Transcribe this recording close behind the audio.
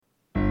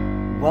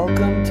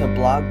Welcome to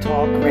Blog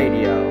Talk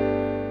Radio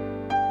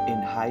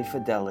in high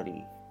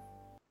fidelity.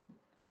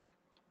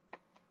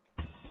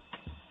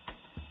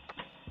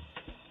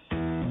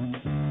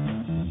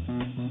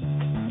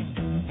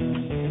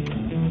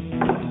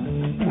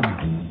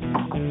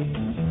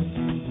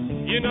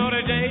 You know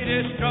the day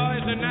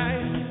destroys the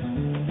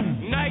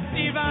night, night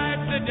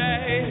divides the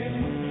day.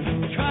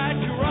 Try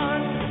to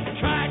run,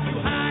 try to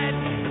hide,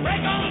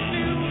 break on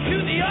through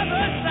to the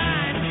other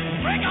side,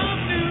 break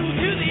on through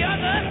to the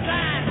other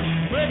side,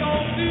 break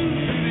on through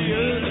to the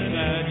other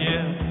side,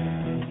 yeah.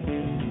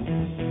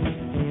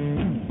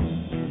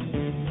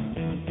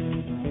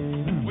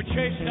 We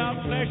chased our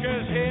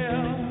pleasures here,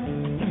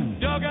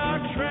 dug our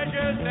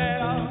treasures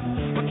there,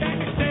 but can't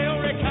you still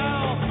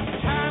recall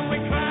the time we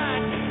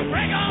cried?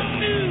 Break on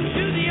through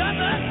to the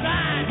other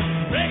side,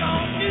 break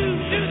on through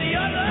to the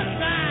other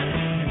side.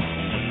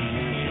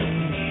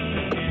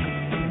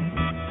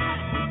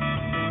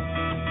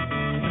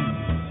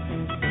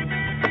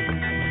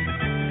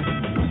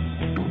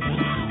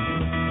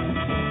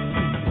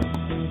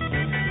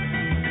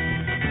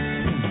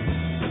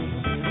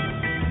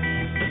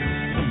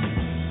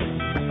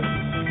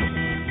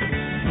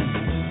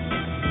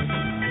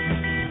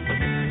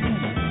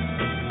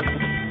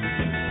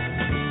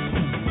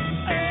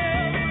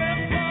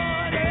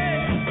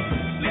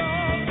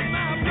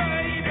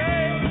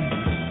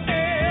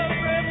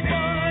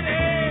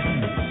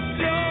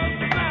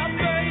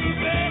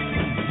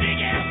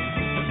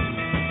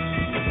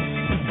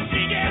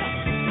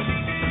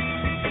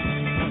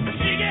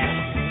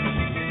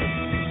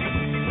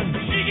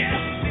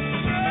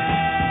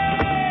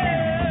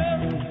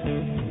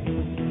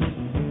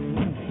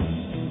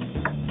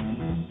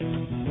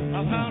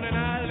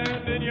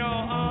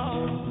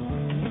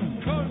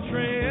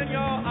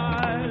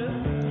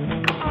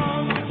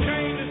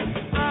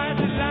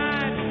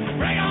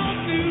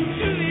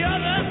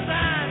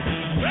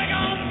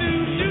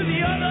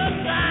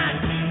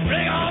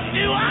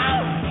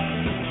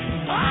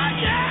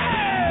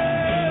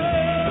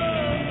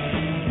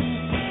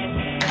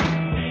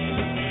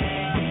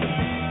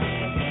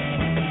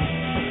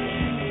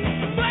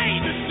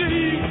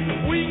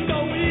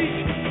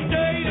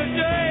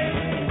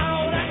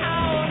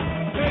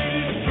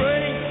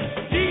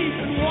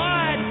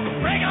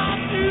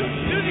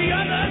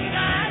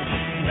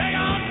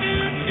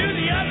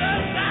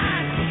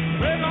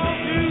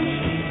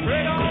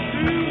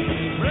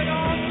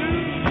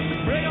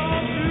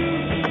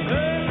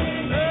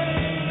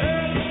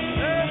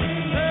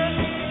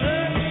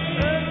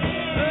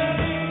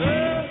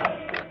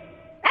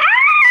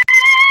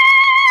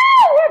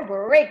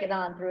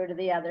 On through to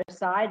the other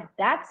side.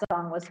 That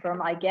song was from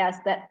my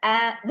guest that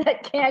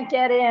can't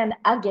get in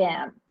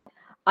again.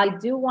 I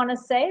do want to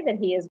say that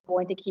he is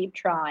going to keep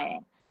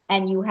trying,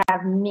 and you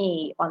have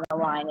me on the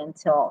line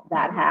until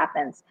that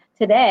happens.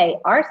 Today,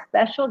 our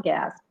special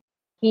guest,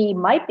 he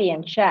might be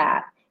in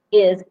chat,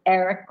 is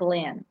Eric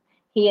Glyn.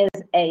 He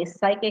is a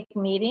psychic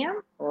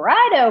medium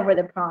right over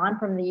the pond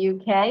from the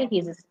UK.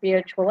 He's a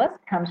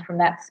spiritualist, comes from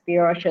that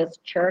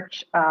spiritualist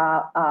church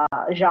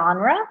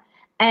genre.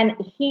 And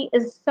he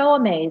is so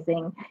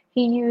amazing.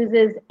 He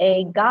uses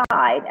a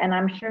guide, and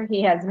I'm sure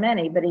he has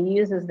many, but he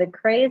uses the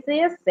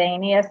craziest,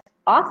 zaniest,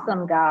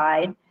 awesome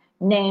guide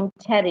named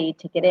Teddy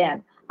to get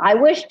in. I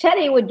wish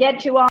Teddy would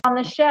get you on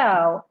the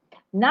show.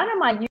 None of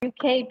my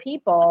UK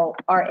people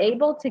are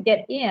able to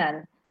get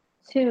in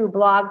to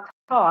Blog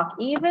Talk,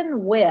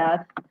 even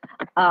with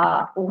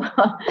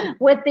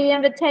the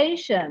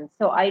invitation.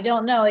 So I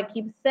don't know. It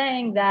keeps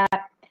saying that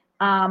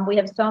we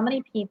have so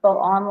many people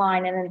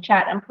online and in the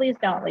chat, and please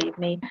don't leave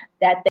me,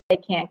 that they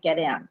can't get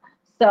in.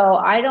 So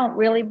I don't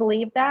really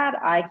believe that.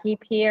 I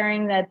keep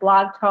hearing that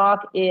Blog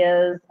Talk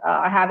is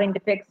having to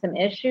fix some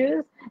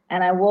issues,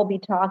 and I will be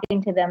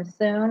talking to them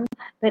soon.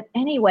 But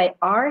anyway,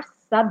 our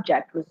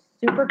subject was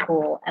super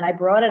cool, and I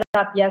brought it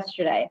up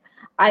yesterday.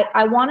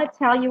 I want to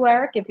tell you,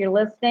 Eric, if you're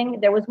listening,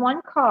 there was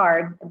one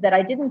card that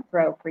I didn't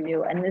throw for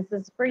you, and this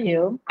is for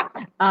you.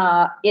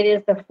 It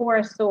is the Four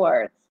of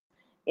Swords.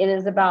 It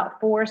is about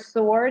four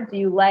swords,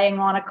 you laying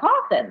on a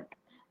coffin,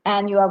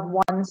 and you have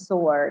one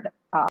sword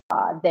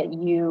that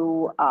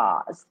you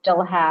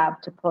still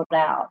have to put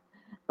out.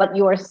 But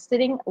you are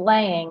sitting,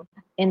 laying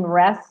in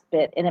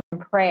respite, in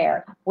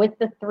prayer, with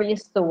the three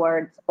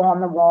swords on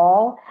the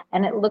wall,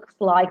 and it looks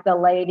like the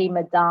Lady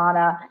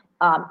Madonna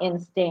in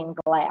stained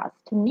glass.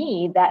 To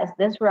me,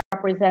 this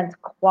represents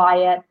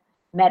quiet,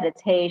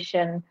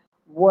 meditation,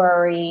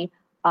 worry,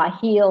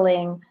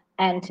 healing,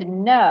 and to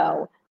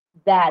know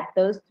that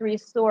those three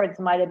swords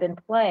might have been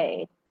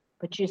played,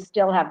 but you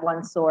still have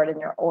one sword in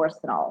your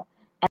arsenal.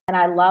 And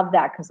I love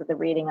that because of the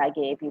reading I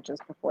gave you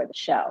just before the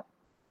show.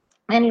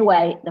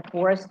 Anyway, the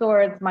Four of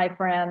Swords, my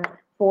friend,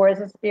 4 is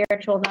a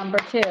spiritual number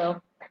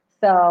too.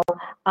 So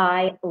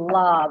I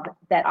love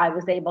that I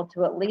was able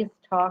to at least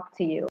talk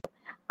to you.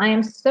 I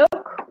am so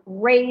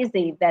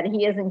crazy that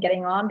he isn't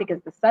getting on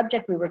because the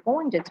subject we were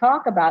going to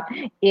talk about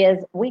is,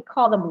 we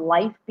call them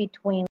life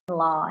between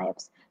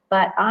lives.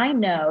 But I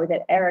know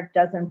that Eric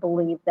doesn't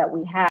believe that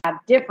we have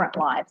different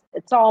lives.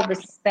 It's all the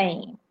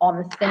same, on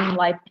the same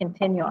life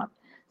continuum.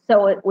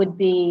 So it would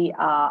be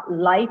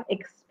life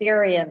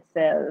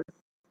experiences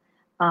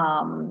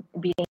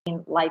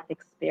being life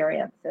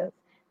experiences.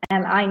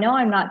 And I know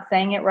I'm not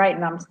saying it right,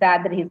 and I'm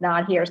sad that he's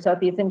not here. So if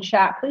he's in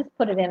chat, please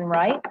put it in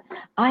right.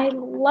 I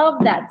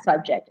love that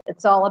subject.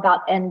 It's all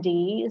about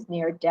NDEs,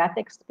 near-death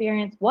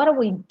experience. What do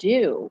we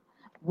do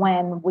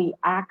when we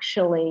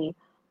actually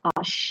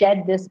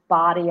shed this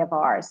body of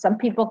ours? Some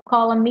people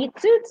call them meat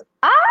suits.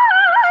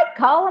 I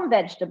call them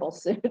vegetable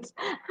suits.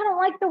 I don't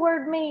like the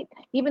word meat,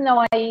 even though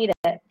I eat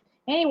it.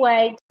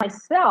 Anyway,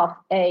 myself,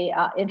 a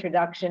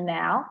introduction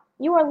now.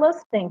 You are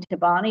listening to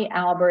Bonnie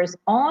Albers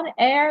On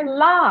Air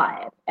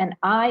Live, and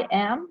I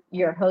am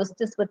your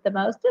hostess with the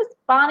mostest,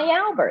 Bonnie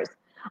Albers.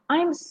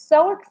 I'm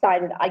so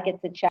excited I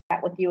get to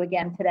chat with you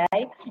again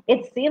today.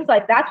 It seems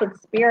like that's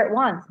what Spirit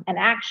wants, and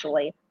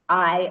actually,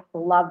 I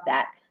love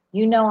that.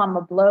 You know I'm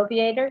a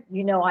bloviator,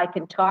 you know I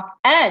can talk,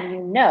 and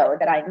you know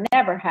that I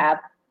never have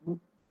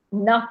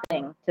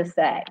nothing to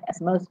say.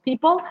 As most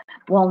people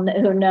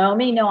who know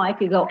me know, I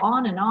could go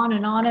on and on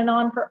and on and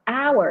on for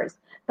hours.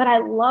 But I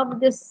love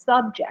this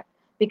subject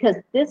because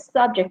this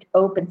subject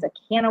opens a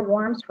can of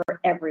worms for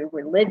every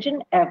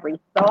religion,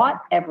 every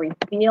thought, every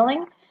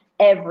feeling,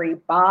 every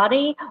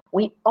body.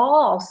 We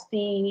all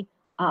see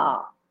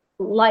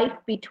life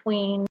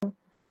between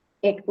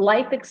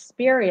life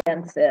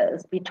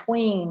experiences,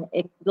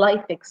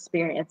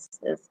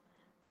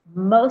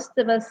 Most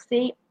of us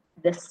see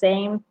the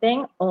same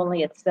thing,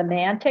 only it's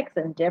semantics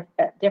and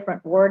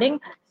different wording.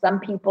 Some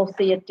people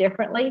see it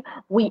differently.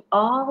 We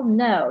all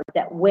know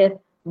that with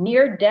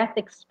near-death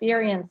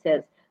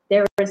experiences,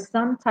 there is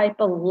some type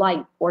of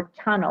light or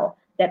tunnel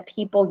that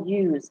people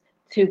use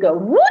to go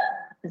whoop,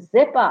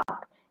 zip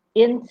up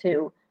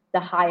into the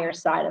higher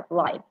side of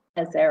life,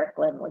 as Eric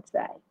Glyn would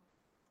say.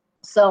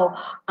 So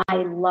I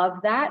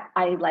love that.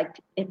 I like,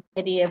 if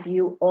any of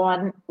you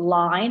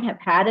online have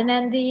had an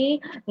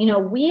NDE, you know,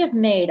 we have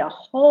made a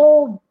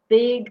whole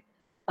big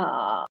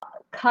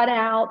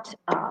cutout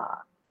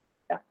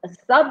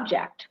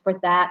subject for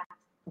that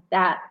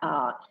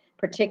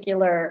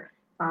particular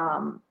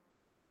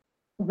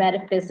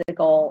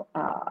metaphysical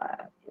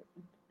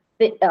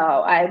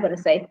I would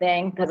say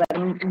thing, because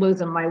I'm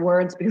losing my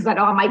words because I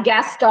don't have my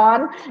guest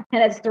on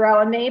and it's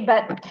throwing me,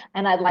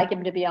 and I'd like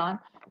him to be on.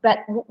 But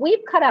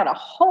we've cut out a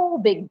whole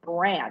big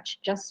branch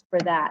just for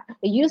that.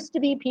 It used to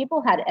be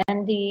people had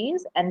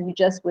NDEs and you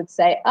just would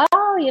say,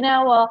 oh, you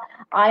know, well,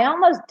 I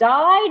almost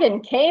died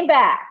and came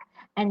back.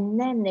 And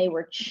then they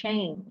were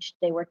changed.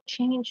 They were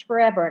changed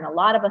forever. And a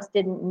lot of us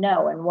didn't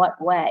know in what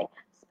way,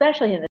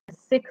 especially in the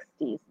 60s,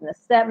 in the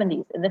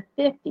 70s, in the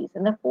 50s,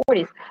 in the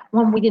 40s,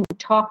 when we didn't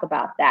talk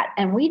about that.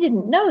 And we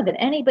didn't know that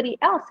anybody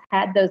else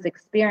had those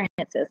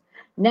experiences.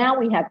 Now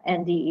we have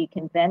NDE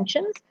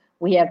conventions.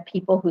 We have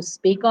people who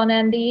speak on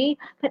NDE,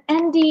 but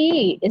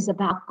NDE is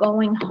about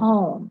going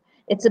home.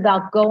 It's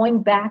about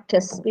going back to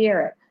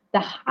spirit,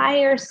 the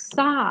higher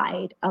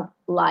side of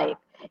life.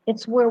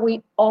 It's where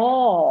we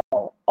all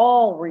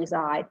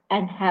reside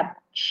and have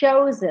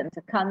chosen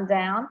to come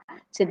down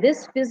to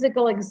this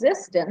physical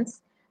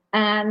existence,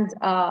 and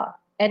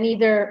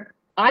either,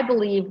 I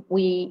believe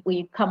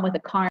we come with a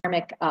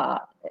karmic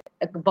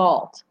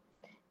vault,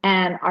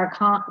 and our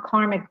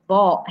karmic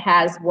vault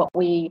has what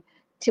we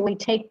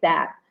take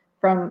that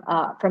from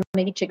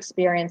each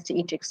experience to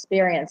each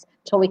experience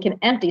till we can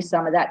empty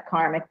some of that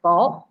karmic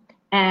vault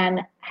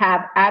and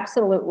have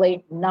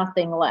absolutely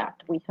nothing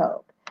left, we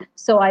hope.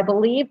 So I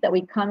believe that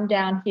we come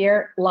down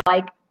here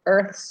like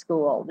Earth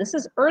School. This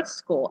is Earth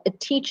School. It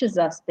teaches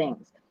us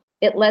things.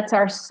 It lets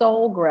our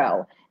soul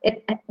grow.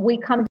 We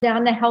come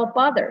down to help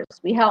others.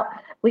 We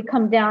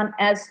come down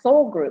as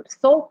soul groups,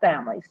 soul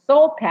families,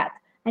 soul pets.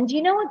 And do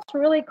you know what's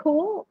really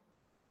cool?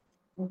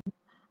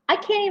 I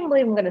can't even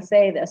believe I'm going to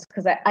say this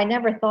because I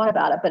never thought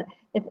about it, but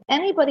if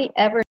anybody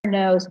ever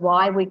knows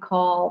why we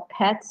call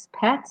pets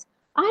pets,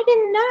 I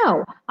didn't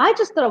know. I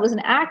just thought it was an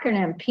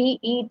acronym,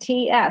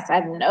 PETS. I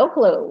have no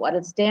clue what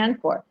it stands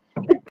for.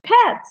 But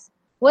pets,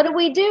 what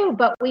do?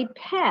 But we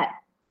pet.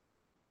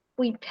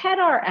 We pet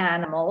our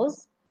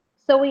animals,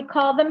 so we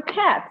call them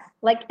pets.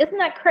 Like, isn't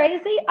that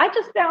crazy? I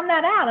just found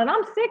that out, and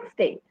I'm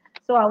 60.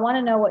 So I want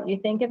to know what you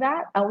think of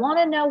that. I want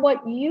to know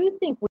what you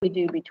think we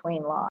do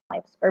between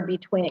lives or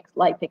between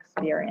life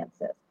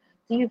experiences.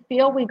 Do you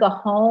feel we go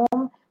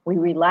home, we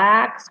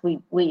relax, we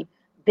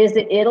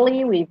visit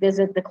Italy, we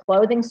visit the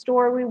clothing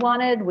store we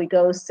wanted, we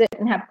go sit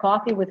and have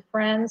coffee with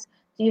friends?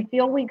 Do you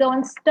feel we go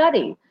and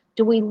study?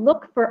 Do we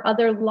look for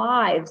other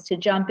lives to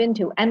jump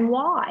into? And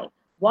why?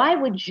 Why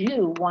would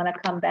you want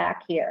to come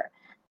back here?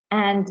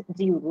 And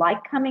do you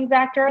like coming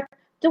back to Earth?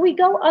 Do we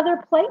go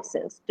other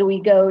places? Do we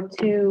go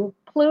to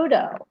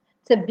Pluto,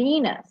 to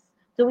Venus?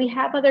 Do we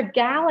have other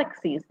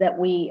galaxies that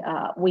we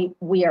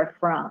are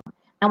from?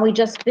 And we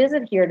just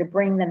visit here to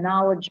bring the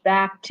knowledge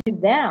back to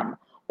them?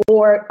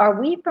 Or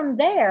are we from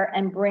there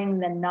and bring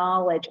the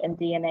knowledge and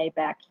DNA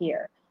back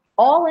here?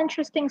 All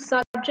interesting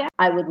subject.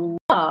 I would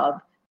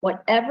love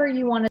Whatever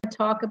you want to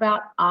talk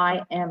about,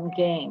 I am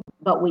game.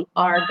 But we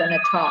are going to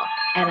talk.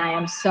 And I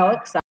am so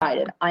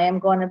excited. I am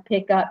going to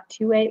pick up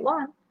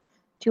 281.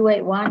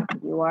 281,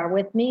 you are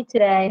with me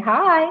today.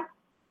 Hi.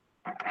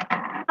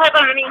 Hi,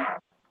 Bonnie.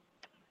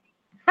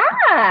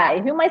 Hi.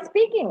 Who am I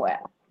speaking with?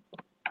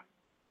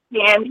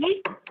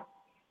 Dandy.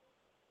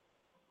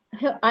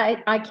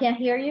 I can't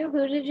hear you.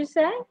 Who did you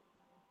say?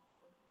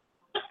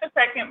 Just a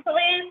second,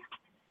 please.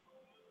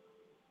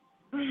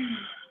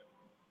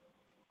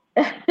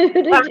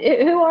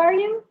 Who are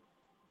you?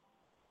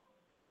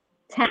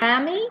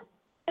 Tammy?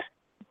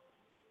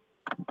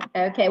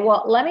 Okay,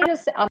 well, I'm going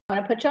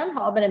to put you on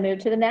hold. I'm going to move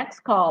to the next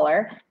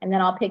caller, and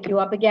then I'll pick you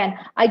up again.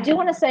 I do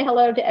want to say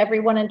hello to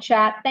everyone in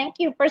chat. Thank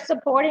you for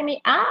supporting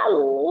me. I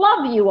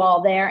love you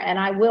all there, and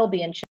I will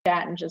be in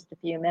chat in just a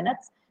few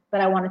minutes.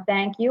 But I want to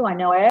thank you. I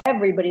know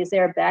everybody's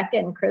there, Becca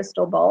and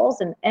Crystal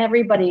Bowles, and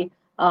everybody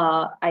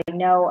I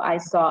know I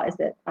saw,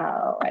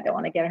 I don't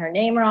want to get her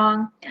name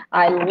wrong.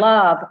 I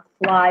love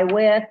Fly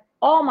With,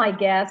 all my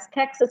guests,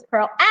 Texas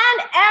Pearl,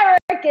 and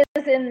Eric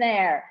is in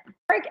there.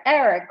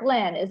 Eric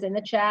Glyn is in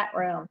the chat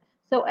room.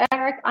 So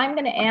Eric, I'm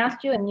going to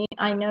ask you, and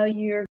I know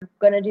you're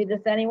going to do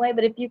this anyway,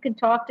 but if you could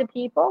talk to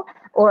people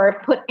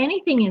or put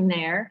anything in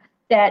there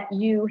that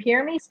you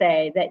hear me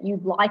say that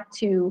you'd like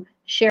to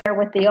share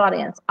with the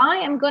audience. I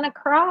am going to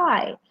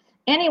cry.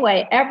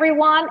 Anyway,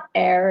 everyone,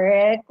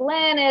 Eric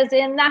Glyn is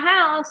in the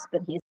house,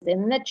 but he's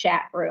in the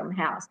chat room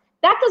house.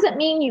 That doesn't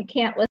mean you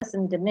can't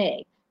listen to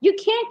me. You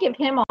can't give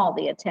him all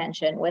the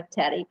attention with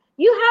Teddy.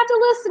 You have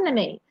to listen to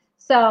me.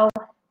 So,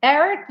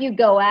 Eric, you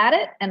go at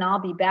it, and I'll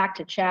be back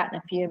to chat in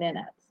a few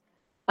minutes.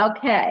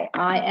 Okay,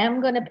 I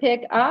am going to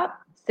pick up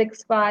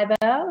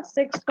 650.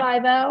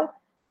 650,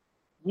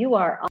 you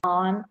are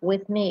on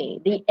with me.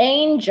 The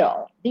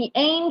angel,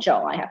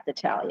 I have to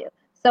tell you.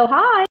 So,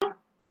 hi.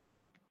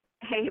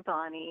 Hey,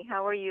 Bonnie.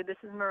 How are you? This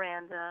is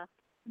Miranda.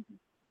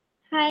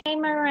 Hey,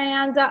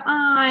 Miranda.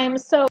 I'm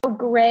so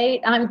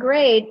great. I'm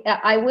great.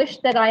 I wish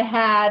that I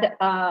had,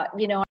 I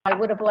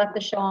would have left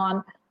the show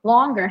on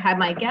longer had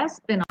my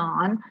guest been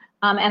on,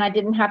 and I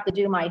didn't have to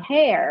do my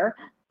hair.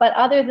 But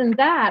other than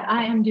that,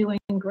 I am doing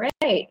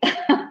great.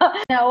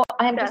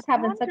 I'm just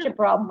having such a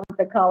problem with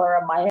the color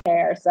of my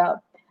hair.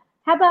 So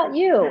how about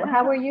you?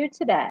 How are you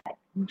today?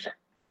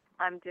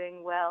 I'm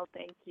doing well,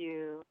 thank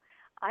you.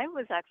 I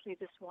was actually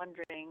just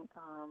wondering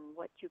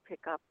what you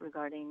pick up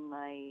regarding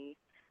my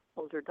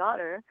older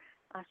daughter.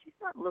 She's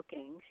not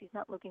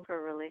looking for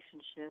a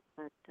relationship,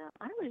 but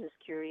I was just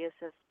curious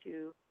as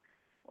to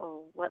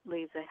what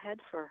lays ahead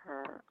for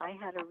her. I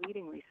had a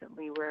reading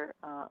recently where,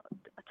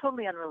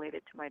 totally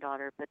unrelated to my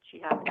daughter, but she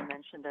happened to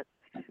mention that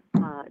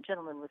a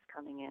gentleman was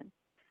coming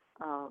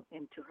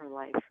into her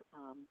life,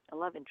 a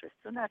love interest.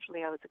 So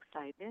naturally I was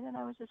excited, and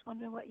I was just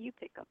wondering what you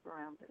pick up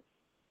around this.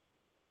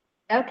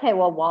 Okay,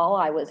 well, while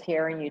I was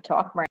hearing you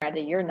talk,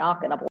 Miranda, you're not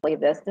going to believe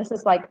this. This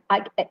is like,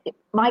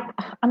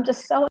 I'm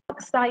just so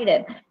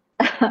excited.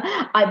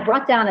 I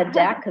brought down a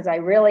deck because I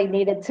really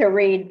needed to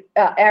read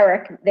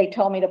Eric. They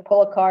told me to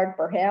pull a card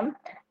for him,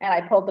 and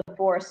I pulled the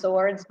Four of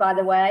Swords, by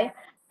the way.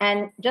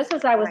 And just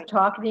as I was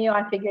talking to you,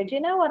 I figured,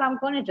 you know what, I'm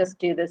going to just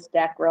do this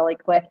deck really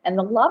quick. And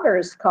the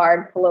Lovers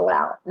card flew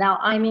out. Now,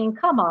 I mean,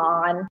 come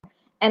on.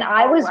 And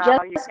I was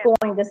just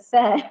going to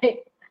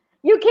say,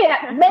 you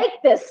can't make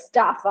this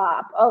stuff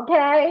up,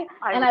 okay?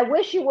 And I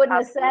wish you wouldn't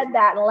have said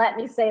that and let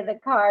me say the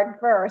card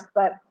first,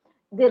 but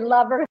the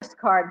Lovers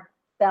card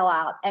fell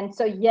out. And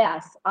so,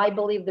 yes, I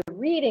believe the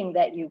reading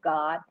that you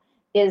got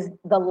is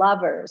the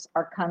Lovers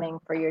are coming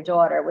for your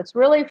daughter. What's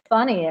really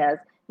funny is,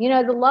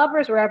 the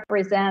Lovers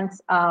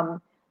represents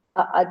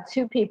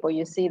two people.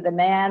 You see the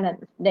man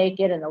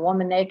naked and the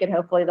woman naked.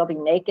 Hopefully they'll be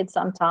naked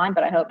sometime,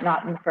 but I hope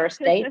not in the first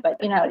date. But,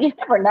 you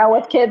never know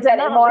with kids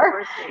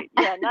anymore.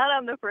 Not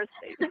on the first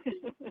date.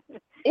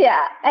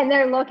 Yeah, and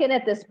they're looking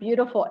at this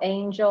beautiful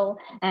angel,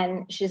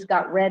 and she's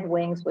got red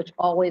wings, which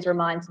always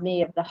reminds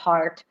me of the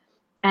heart.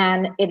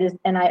 And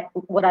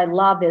what I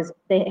love is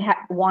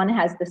one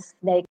has the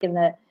snake in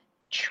the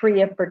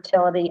tree of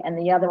fertility, and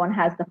the other one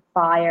has the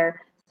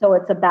fire. So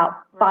it's about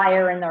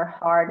fire in their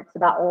heart. It's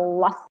about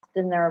lust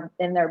in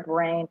their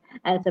brain,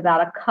 and it's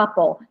about a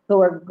couple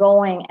who are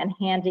going and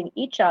handing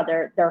each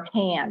other their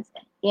hands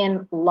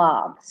in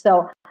love.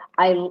 So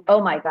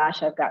oh my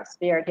gosh, I've got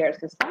spirit here.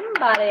 So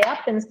somebody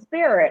up in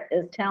spirit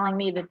is telling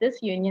me that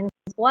this union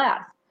is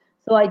blessed.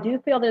 So I do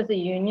feel there's a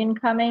union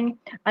coming.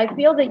 I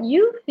feel that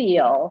you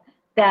feel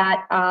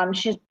that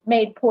she's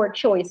made poor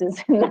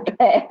choices in the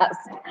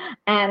past.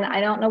 And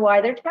I don't know why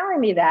they're telling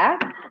me that,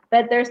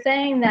 but they're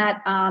saying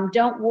that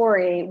don't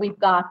worry, we've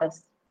got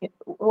this.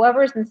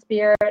 Whoever's in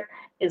spirit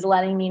is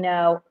letting me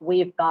know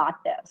we've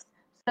got this.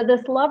 So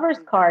this Lover's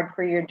card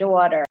for your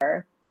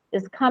daughter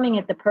is coming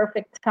at the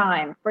perfect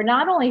time for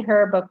not only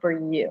her, but for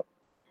you.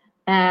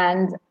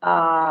 And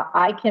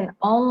I can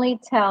only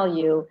tell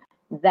you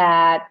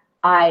that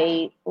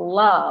I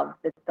love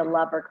that the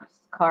Lover's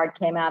card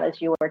came out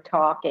as you were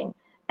talking.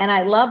 And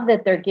I love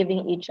that they're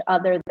giving each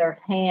other their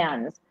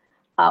hands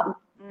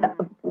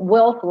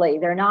willfully.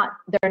 They're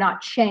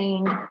not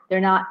chained. They're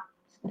not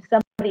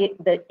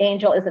the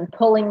angel isn't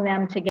pulling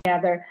them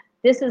together.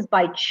 This is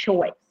by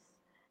choice.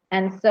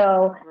 And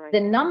so the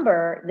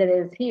number that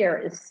is here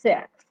is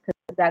 6,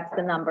 because that's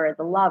the number of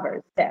the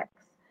lovers, 6.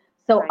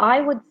 So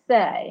I would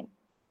say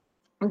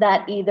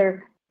that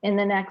either in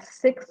the next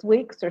 6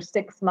 weeks or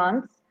 6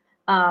 months,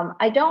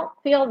 I don't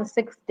feel the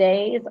 6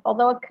 days,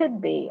 although it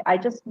could be. I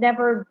just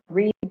never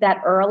read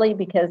that early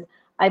because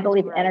I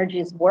believe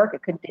energies work.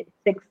 It could be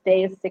 6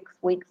 days, 6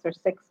 weeks, or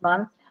 6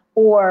 months,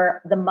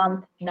 or the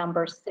month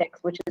number 6,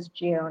 which is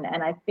June.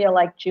 And I feel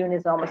like June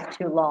is almost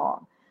too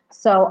long.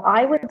 So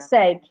I would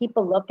say keep a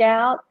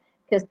lookout,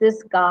 because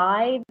this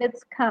guy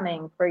that's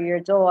coming for your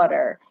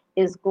daughter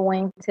is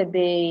going to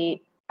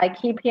be, I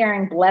keep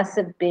hearing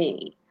blessed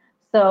be.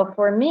 So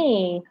for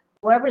me,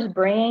 whoever's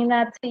bringing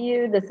that to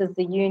you, this is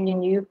the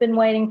union you've been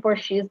waiting for,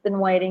 she's been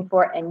waiting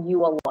for, and you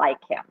will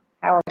like him.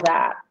 How is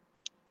that?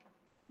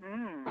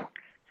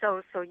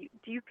 So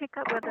do you pick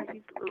up whether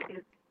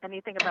is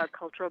anything about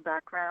cultural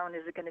background?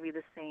 Is it going to be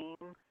the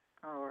same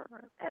or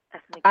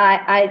ethnic?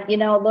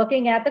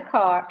 Looking at the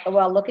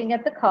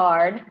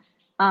card,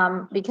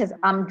 because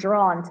I'm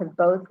drawn to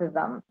both of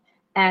them,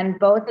 and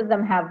both of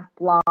them have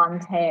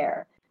blonde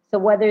hair. So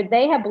whether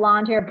they have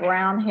blonde hair,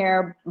 brown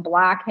hair,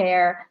 black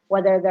hair,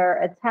 whether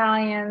they're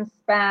Italian,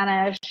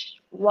 Spanish,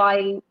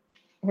 white,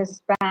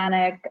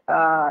 Hispanic,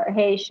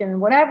 Haitian,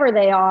 whatever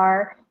they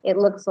are, it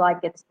looks like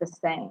it's the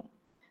same.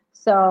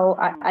 So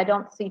I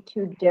don't see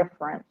two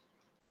different.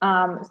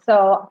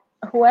 So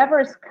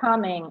whoever's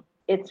coming,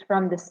 it's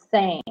from the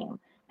same.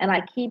 And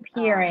I keep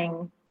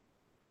hearing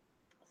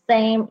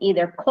same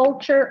either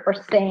culture or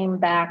same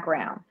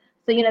background.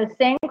 So,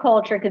 same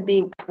culture could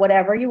be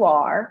whatever you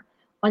are.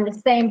 On the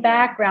same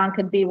background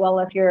could be, well,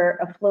 if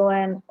you're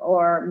affluent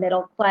or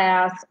middle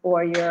class,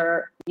 or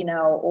you're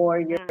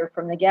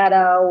from the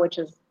ghetto, which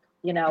is,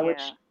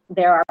 which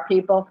there are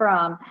people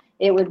from,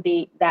 it would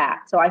be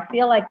that. So I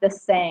feel like the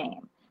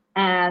same.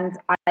 And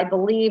I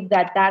believe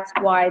that that's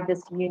why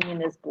this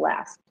union is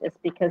blessed. It's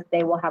because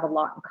they will have a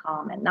lot in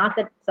common. Not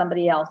that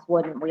somebody else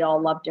wouldn't. We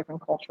all love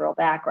different cultural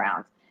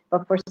backgrounds.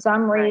 But for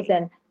some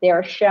reason,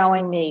 they're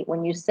showing me,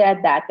 when you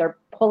said that, they're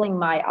pulling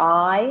my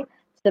eye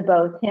to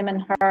both him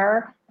and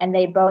her. And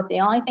they both,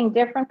 the only thing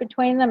different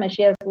between them is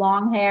she has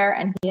long hair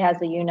and he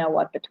has a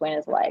you-know-what between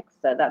his legs.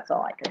 So that's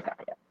all I can tell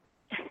you.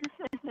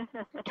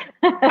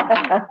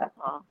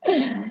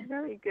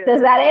 Very good.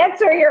 Does that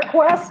answer your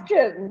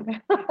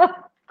question?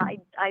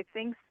 I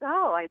think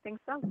so.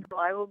 So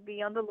I will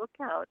be on the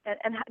lookout.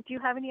 And do you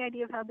have any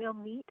idea of how they'll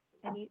meet?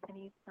 Any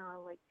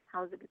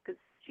how's it? Because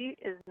she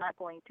is not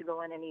going to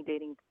go on any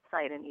dating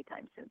site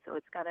anytime soon. So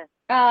it's gotta.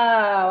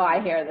 Oh,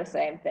 I hear the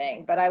same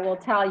thing. But I will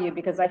tell you,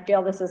 because I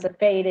feel this is a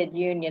fated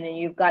union, and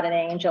you've got an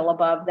angel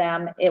above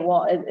them.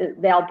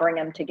 They'll bring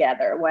them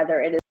together.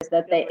 Whether it is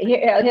that they.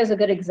 Here's a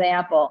good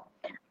example.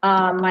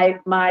 My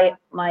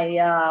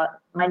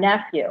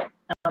nephew.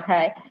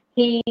 Okay.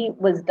 He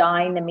was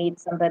dying to meet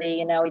somebody,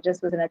 he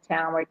just was in a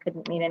town where he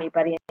couldn't meet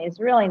anybody. And he's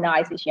really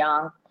nice, he's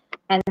young.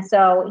 And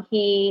so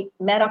he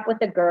met up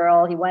with a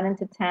girl. He went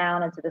into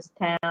this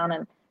town,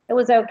 and it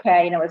was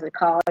okay, it was a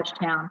college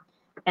town.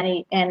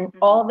 And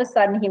all of a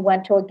sudden he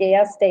went to a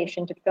gas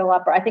station to fill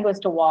up, or I think it was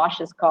to wash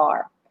his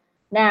car.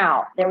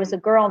 Now, there was a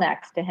girl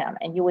next to him,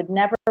 and you would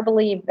never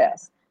believe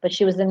this, but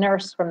she was a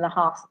nurse from the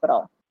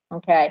hospital.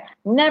 Okay,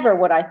 never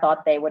would I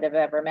thought they would have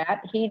ever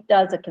met. He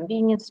does a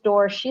convenience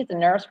store. She's a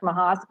nurse from a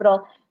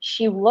hospital.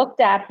 She looked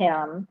at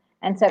him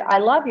and said, "I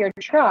love your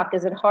truck.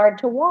 Is it hard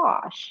to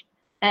wash?"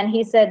 And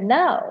he said,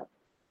 "No."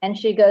 And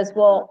she goes,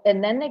 "Well,"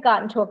 and then they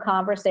got into a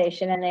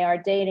conversation, and they are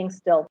dating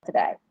still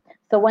today.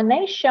 So when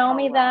they show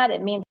me that,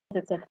 it means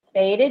it's a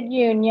fated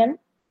union.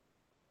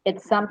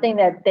 It's something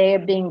that they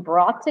are being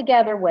brought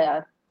together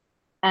with,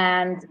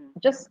 and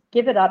just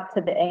give it up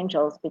to the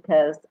angels,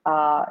 because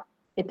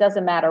it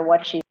doesn't matter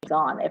what she's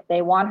on. If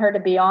they want her to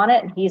be on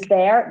it and he's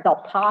there, they'll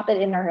pop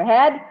it in her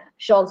head.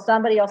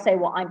 Somebody will say,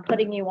 "Well, I'm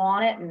putting you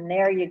on it," and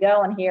there you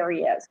go, and here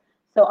he is.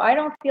 So I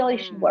don't feel you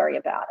should worry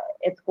about it.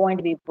 It's going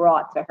to be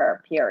brought to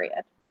her,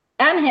 period.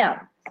 And him.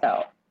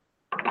 So.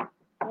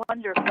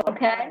 Wonderful.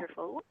 Okay.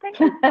 Wonderful. Well, thank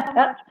you so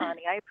much,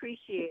 Bonnie. I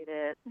appreciate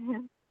it.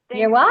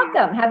 You're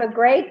welcome. Have a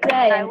great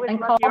day,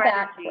 and call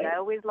back. Energy. I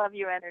always love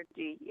your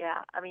energy.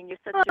 Yeah. I mean, you're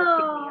such a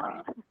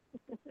pick-me-up.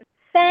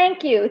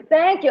 Thank you.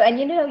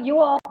 And you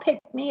all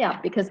picked me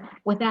up, because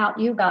without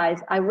you guys,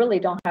 I really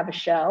don't have a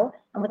show.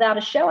 And without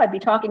a show, I'd be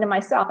talking to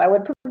myself. I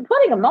would be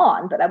putting them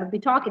on, but I would be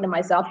talking to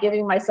myself,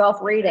 giving myself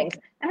readings.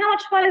 And how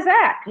much fun is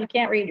that? You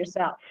can't read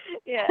yourself.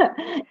 Yeah.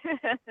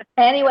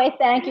 Anyway,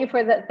 thank you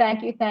for that.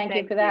 Thank you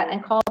for that.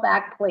 And call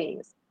back,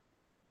 please.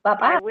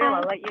 Bye-bye. I will.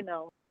 I'll let you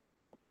know.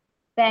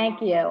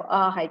 Thank you.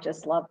 Oh, I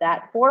just love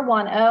that.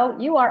 410,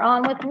 you are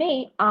on with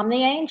me. I'm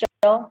the angel.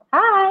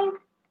 Hi.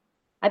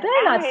 I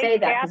better not say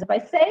that, because if I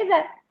say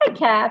that, hi,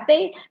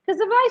 Kathy, because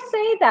if I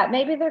say that,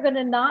 maybe they're going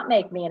to not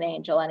make me an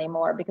angel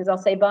anymore, because I'll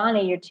say,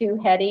 "Bonnie, you're too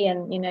heady,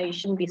 and you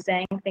shouldn't be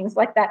saying things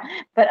like that."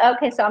 But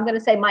okay, so I'm going to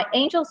say, my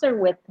angels are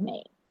with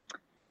me.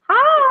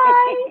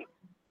 Hi.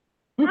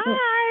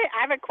 Hi.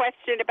 I have a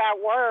question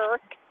about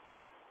work.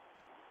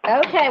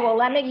 Okay, well,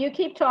 you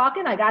keep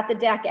talking. I got the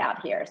deck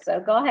out here. So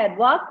go ahead.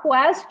 What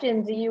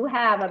question do you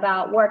have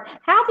about work?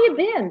 How have you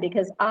been?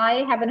 Because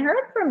I haven't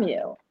heard from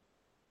you.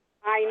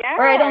 I know.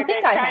 Or I don't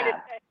think I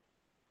have.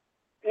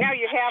 No,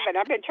 you haven't.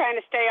 I've been trying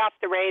to stay off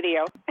the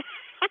radio.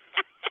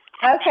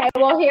 Okay,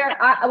 well, here,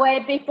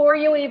 wait, before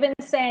you even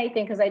say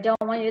anything, because I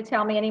don't want you to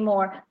tell me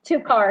anymore, 2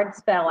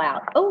 cards fell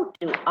out. Oh,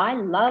 do I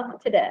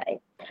love today.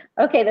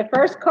 Okay, the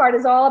first card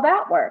is all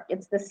about work.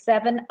 It's the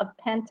 7 of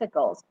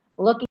Pentacles.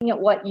 Looking at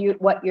what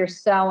you're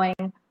sewing,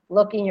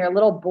 you're a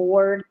little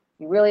bored.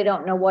 You really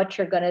don't know what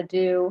you're going to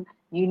do.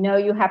 You know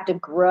you have to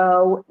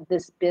grow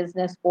this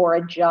business or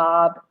a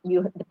job.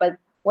 But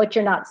what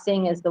you're not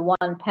seeing is the 1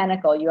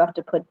 Pentacle you have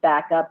to put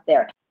back up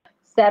there.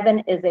 7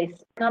 is a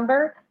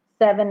number.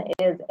 7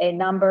 is a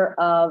number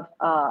of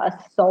a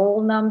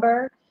soul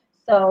number.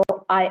 So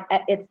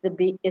it's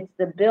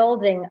the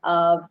building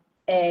of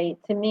to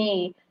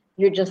me,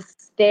 you're just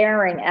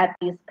staring at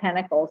these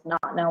pentacles,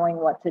 not knowing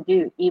what to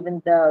do,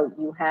 even though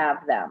you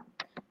have them.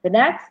 The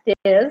next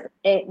is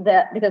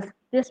because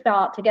this fell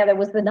out together,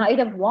 was the Knight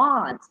of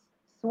Wands.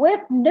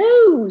 Swift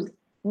news.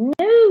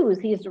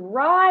 He's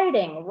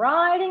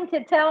riding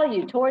to tell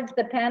you towards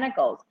the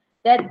pentacles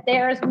that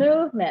there's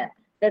movement,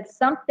 that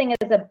something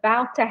is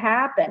about to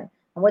happen.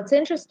 And what's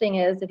interesting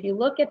is, if you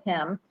look at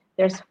him,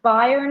 there's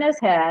fire in his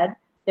head,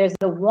 there's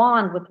the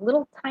wand with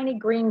little tiny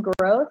green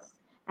growths,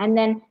 and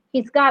then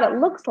he's got, it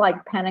looks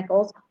like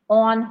pentacles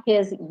on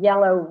his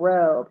yellow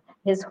robe.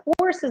 His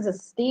horse is a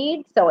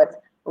steed, so it's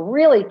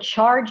really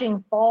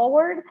charging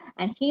forward,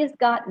 and he's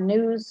got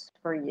news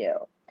for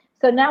you.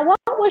 So now, what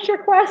was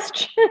your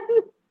question?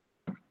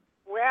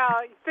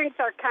 Well, things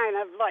are kind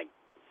of like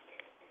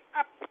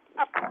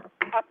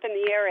up in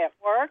the air at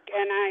work,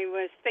 and I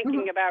was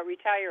thinking about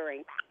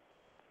retiring.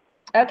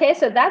 Okay,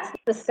 so that's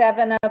the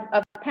 7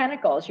 of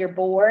Pentacles. You're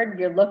bored,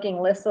 you're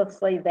looking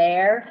listlessly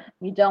there,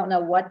 you don't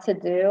know what to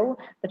do,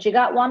 but you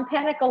got 1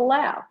 Pentacle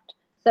left.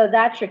 So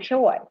that's your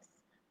choice.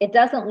 It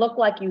doesn't look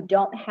like you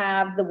don't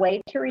have the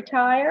way to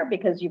retire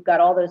because you've got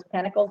all those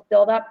pentacles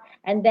built up.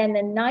 And then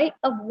the Knight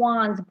of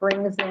Wands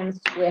brings in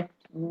swift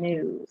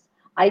news.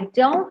 I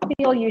don't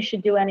feel you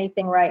should do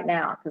anything right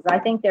now because I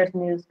think there's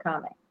news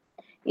coming.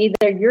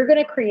 Either you're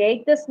going to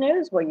create this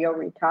news where you'll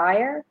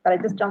retire, but I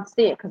just don't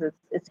see it because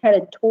it's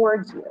headed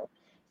towards you.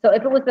 So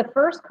if it was the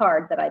first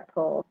card that I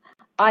pulled,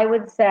 I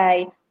would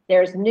say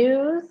there's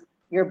news,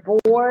 you're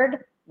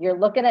bored, you're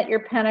looking at your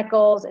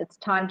pentacles, it's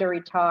time to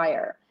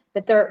retire.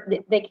 But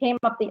they came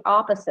up the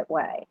opposite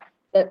way.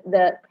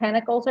 The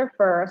pentacles are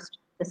first,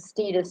 the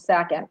steed is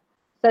second.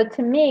 So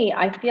to me,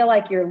 I feel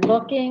like you're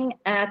looking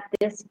at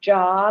this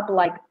job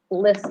like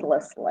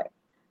listlessly,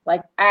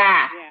 like,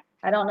 I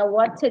don't know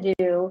what to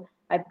do.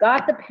 I've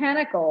got the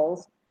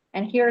pentacles,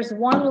 and here's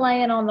 1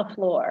 laying on the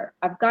floor.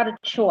 I've got a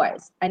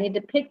choice. I need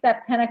to pick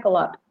that pentacle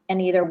up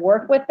and either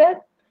work with it,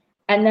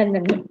 and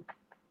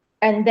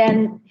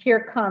then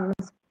here comes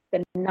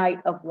the Knight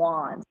of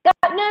Wands. Got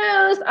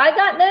news! I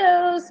got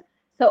news!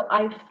 So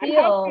I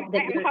feel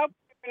that I'm hoping you're going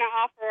to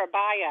offer a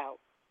buyout.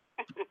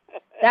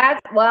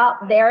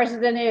 there's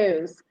the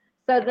news.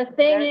 So the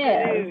thing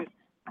is,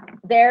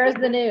 there's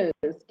the news.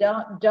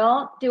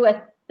 Don't do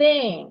a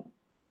thing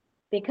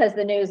because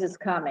the news is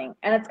coming.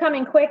 And it's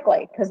coming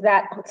quickly because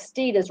that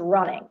steed is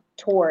running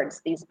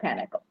towards these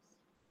pentacles.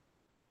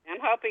 I'm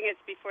hoping it's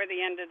before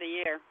the end of the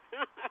year.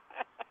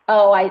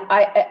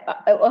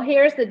 Well,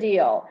 here's the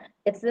deal.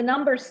 It's the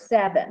number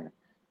 7.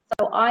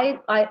 So and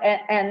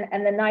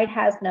the Knight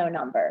has no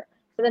number.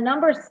 So the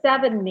number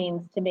 7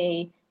 means to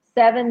me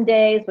 7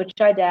 days, which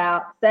I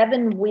doubt,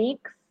 7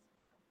 weeks,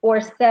 or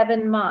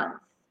 7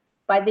 months.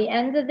 By the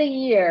end of the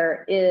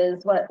year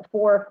is 4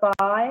 or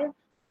 5.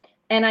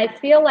 And I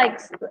feel like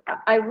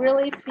I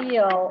really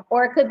feel,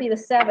 or it could be the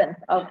 7th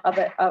of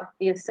the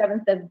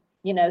 7th of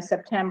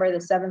September, the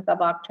 7th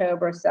of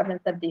October,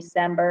 7th of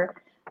December.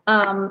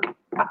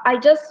 I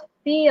just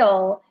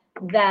feel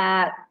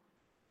that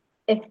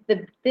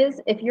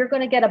if you're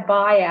going to get a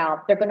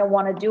buyout, they're going to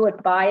want to do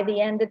it by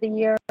the end of the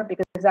year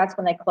because that's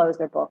when they close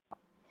their book.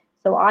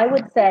 So I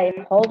would say,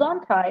 hold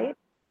on tight,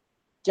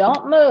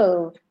 don't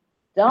move,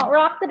 don't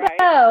rock the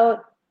boat,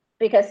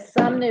 because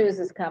some news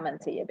is coming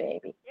to you,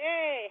 baby.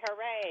 Yay,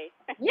 hooray.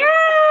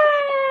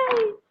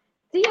 Yay!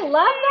 Do you love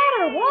that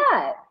or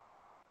what?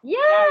 Yay!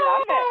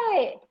 I love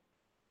it.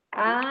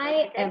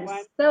 I am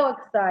so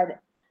excited.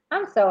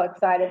 I'm so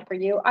excited for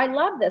you. I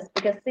love this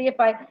because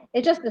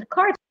the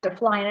cards are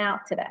flying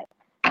out today.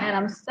 And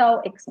I'm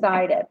so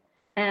excited.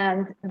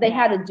 And they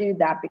had to do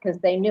that because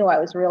they knew I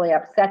was really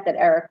upset that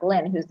Eric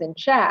Glyn, who's in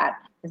chat,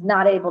 is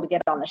not able to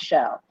get on the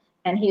show.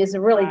 And he is a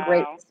really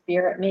great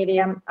spirit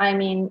medium. I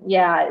mean,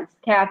 it's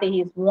Kathy.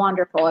 He's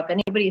wonderful. If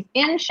anybody's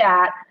in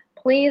chat,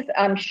 please,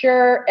 I'm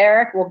sure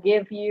Eric will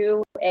give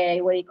you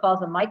what he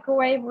calls a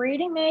microwave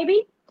reading,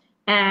 maybe,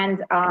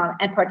 and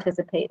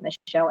participate in the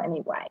show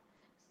anyway.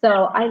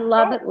 So I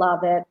love it.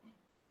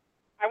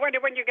 I wonder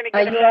when you're going to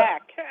get it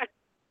back.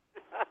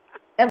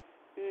 As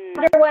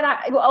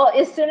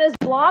soon as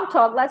Blog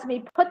Talk lets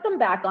me put them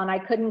back on. I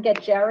couldn't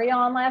get Jerry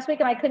on last week,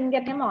 and I couldn't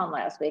get him on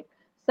last week.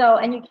 So,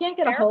 and you can't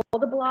get a hold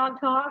of Blog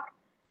Talk.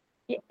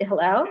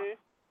 Hello? Mhm.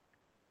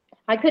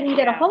 I couldn't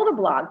get a hold of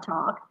Blog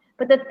Talk.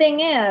 But the thing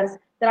is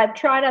that I've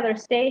tried other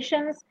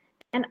stations,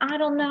 and I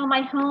don't know,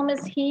 my home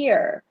is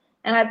here.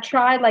 And I've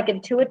tried like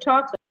Intuit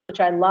Talks, which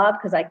I love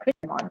because I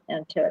couldn't on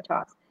Intuit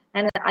Talks.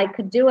 And I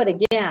could do it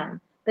again,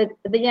 but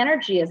the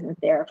energy isn't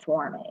there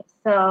for me.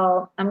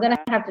 So I'm going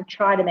to have to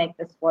try to make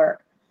this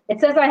work. It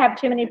says I have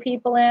too many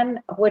people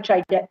in, which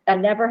I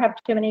never have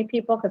too many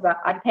people because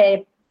I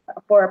pay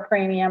for a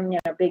premium,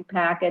 big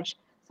package.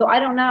 So I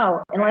don't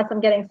know, unless I'm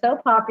getting so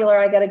popular,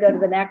 I got to go to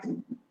the next,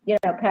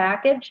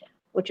 package,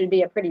 which would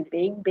be a pretty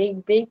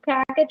big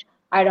package.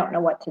 I don't know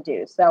what to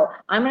do. So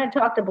I'm going to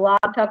talk to Blog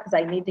Talk because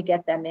I need to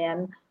get them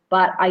in.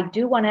 But I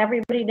do want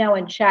everybody to know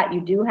in chat, you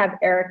do have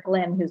Eric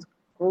Glyn who's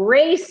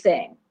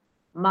gracing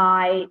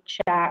my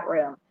chat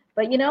room.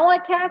 But you know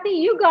what, Kathy?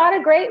 You got a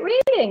great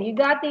reading. You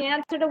got the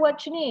answer to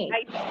what you need.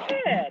 I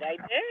did.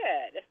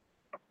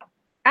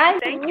 I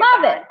Thank you,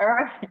 love Dawn. it. All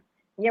right.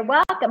 You're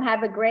welcome.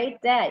 Have a great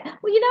day.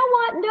 Well, you know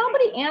what?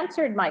 Nobody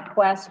answered my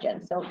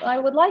question. So I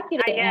would like you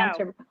to I know.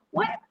 answer.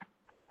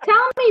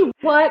 Tell me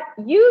what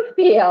you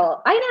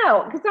feel. I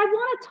know, because I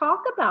want to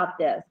talk about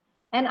this.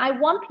 And I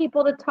want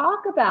people to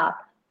talk about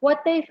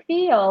what they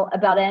feel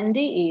about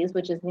NDEs,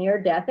 which is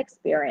near-death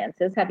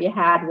experiences. Have you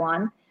had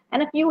one?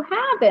 And if you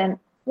haven't,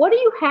 what do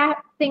you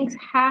think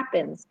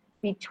happens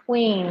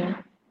between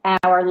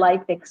our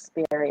life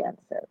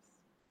experiences?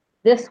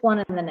 This one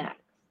and the next.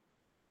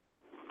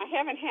 I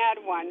haven't had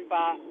one,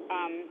 but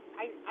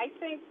I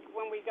think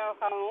when we go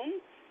home,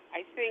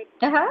 I think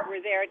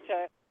we're there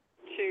to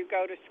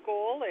go to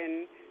school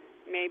and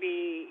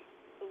maybe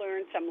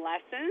learn some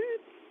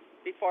lessons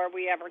before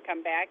we ever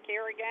come back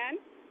here again.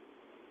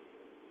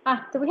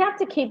 Do we have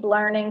to keep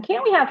learning?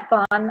 Can't we have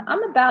fun?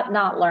 I'm about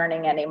not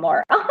learning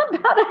anymore. I'm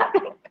about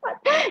having fun.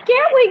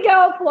 Can't we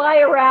go fly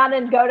around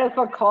and go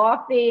for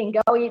coffee and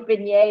go eat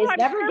beignets, Well,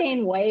 never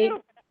gain weight?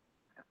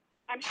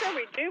 I'm sure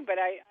we do, but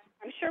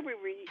I'm sure we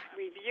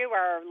review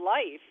our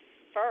life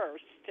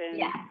first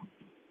and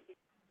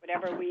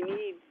whatever we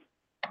need,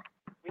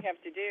 we have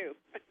to do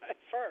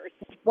first.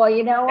 Well,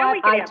 you know Then what?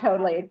 we can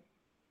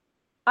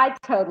I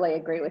totally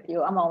agree with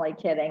you. I'm only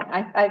kidding.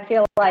 I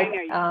feel like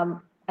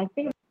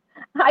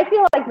I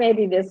feel like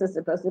maybe this is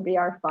supposed to be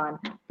our fun.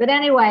 But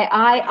anyway,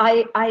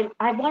 I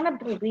want to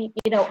believe,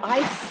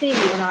 I see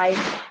when I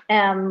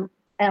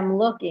am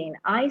looking,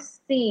 I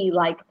see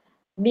like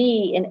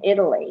me in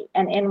Italy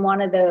and in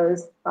one of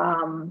those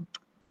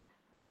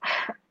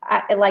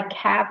like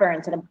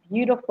caverns in a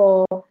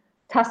beautiful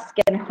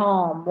Tuscan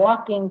home,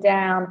 walking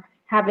down,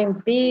 having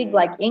big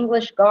like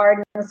English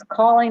gardens,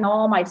 calling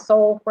all my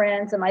soul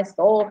friends and my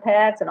soul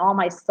pets and all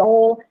my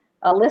soul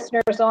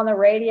listeners on the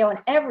radio and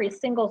every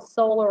single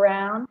soul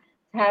around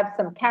to have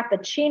some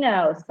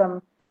cappuccinos,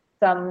 some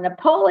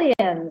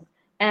Napoleons,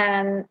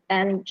 and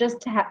just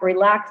to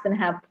relax and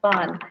have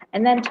fun.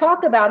 And then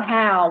talk about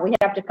how we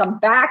have to come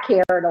back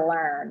here to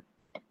learn.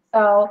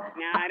 So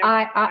no,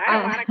 I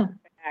don't want to come back.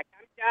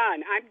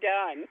 I'm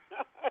done.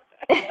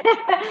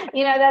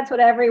 That's what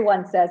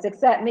everyone says,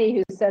 except me,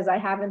 who says I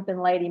haven't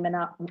been Lady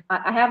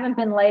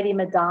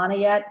Madonna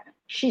yet.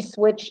 She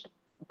switched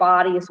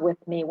bodies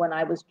with me when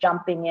I was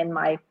jumping in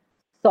my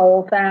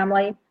soul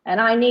family,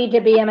 and I need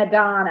to be a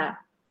Madonna.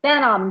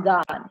 Then I'm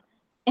done.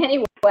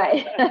 Anyway,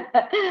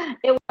 it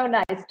was so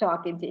nice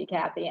talking to you,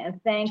 Kathy,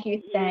 and thank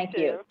you.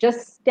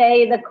 Just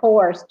stay the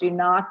course. Do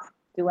not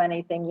do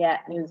anything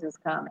yet. News is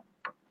coming.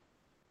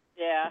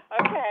 Yeah,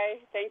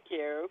 okay. Thank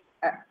you.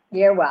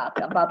 You're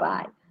welcome.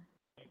 Bye-bye.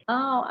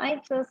 Oh, I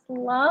just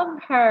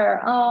love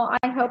her. Oh,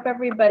 I hope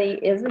everybody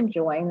is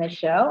enjoying the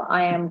show.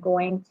 I am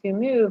going to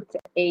move to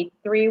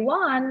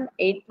 831.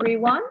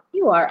 831,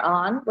 you are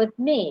on with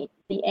me,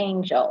 the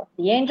angel.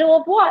 The angel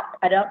of what?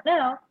 I don't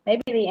know.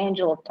 Maybe the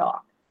angel of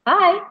talk.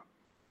 Hi.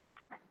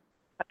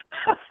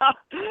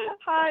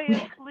 Hi,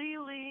 it's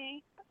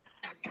Lily.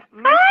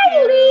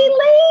 Hi,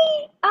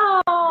 Lily.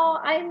 Oh,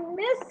 I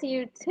miss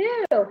you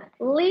too.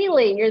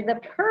 Lily, you're the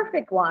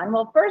perfect one.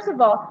 Well, first of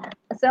all,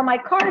 so my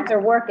cards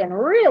are working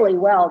really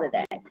well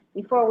today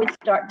before we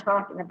start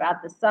talking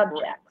about the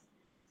subjects.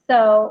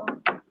 So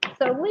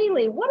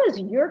Lily, what is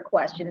your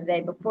question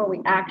today before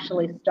we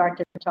actually start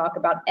to talk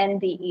about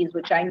NDEs,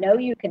 which I know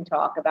you can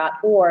talk about,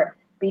 or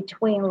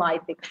between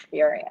life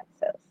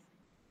experiences?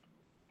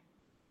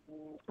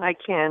 I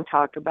can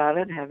talk about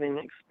it, having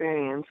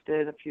experienced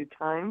it a few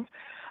times.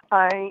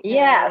 I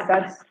am.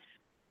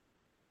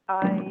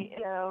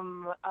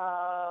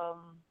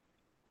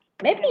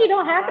 Maybe you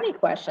don't have any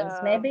questions.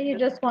 Maybe you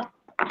just want.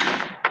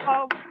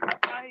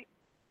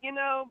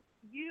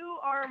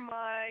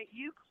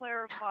 You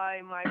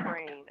clarify my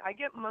brain. I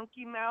get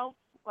monkey mouth,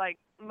 like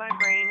my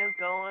brain is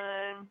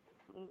going.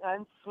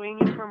 I'm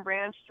swinging from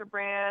branch to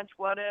branch.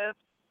 What if?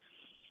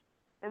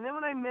 And then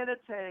when I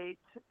meditate,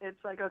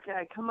 it's like, okay,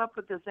 I come up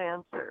with this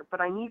answer, but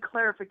I need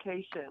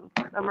clarification.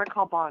 I'm going to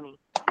call Bonnie.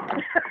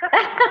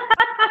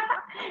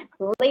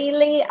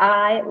 Lily,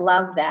 I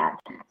love that.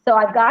 So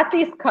I've got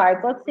these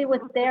cards. Let's see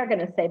what they're going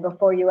to say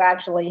before you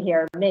actually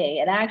hear me.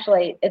 And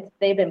actually,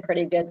 they've been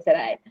pretty good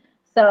today.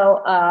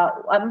 So,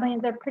 I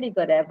mean, they're pretty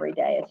good every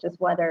day. It's just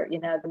whether,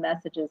 the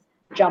messages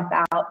jump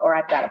out or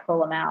I've got to pull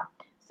them out.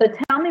 So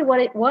tell me what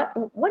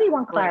do you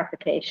want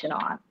clarification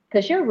on?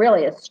 Because you're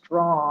really a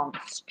strong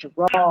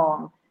spirit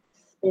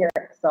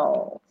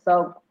soul.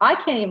 So I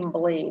can't even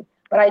believe,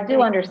 but I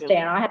do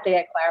understand. I have to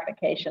get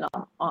clarification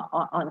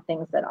on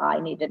things that I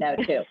need to know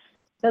too.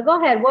 So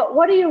go ahead.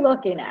 What are you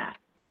looking at?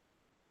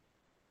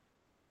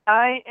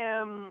 I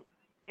am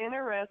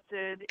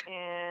interested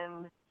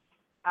in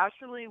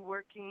actually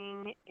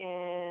working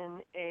in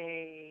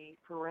a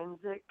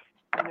forensic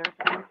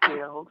nursing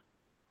field.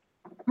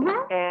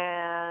 Mm-hmm.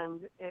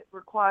 And it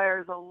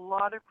requires a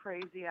lot of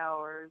crazy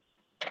hours,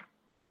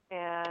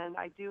 and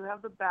I do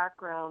have the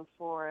background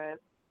for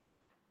it.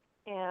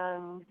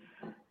 And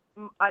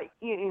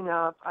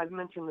I've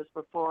mentioned this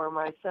before.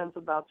 My son's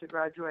about to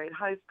graduate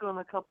high school in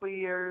a couple of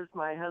years.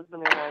 My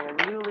husband and I are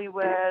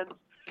newlyweds.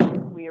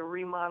 We are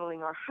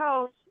remodeling our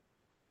house.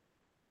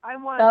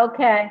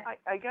 Okay.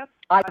 I guess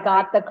I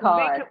got the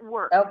card. Make it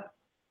work. Oh.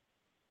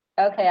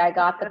 Okay, I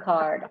got the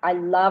card. I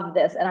love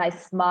this, and I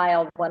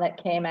smiled when it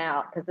came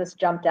out because this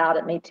jumped out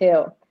at me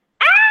too.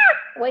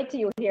 Wait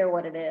till you hear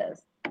what it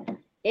is.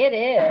 It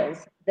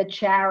is the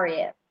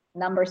Chariot,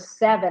 number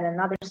 7,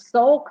 another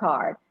soul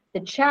card.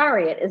 The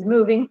Chariot is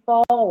moving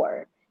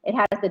forward. It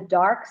has the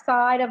dark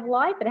side of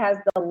life. It has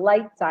the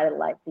light side of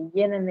life, the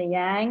yin and the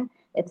yang.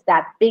 It's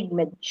that big,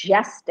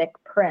 majestic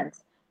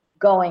prince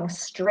going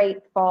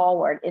straight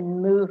forward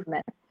in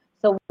movement.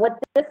 So what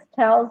this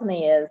tells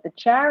me is the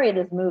Chariot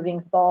is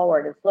moving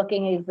forward. It's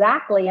looking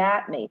exactly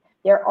at me.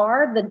 There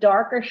are the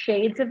darker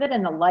shades of it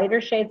and the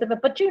lighter shades of it,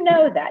 but you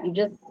know that. You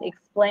just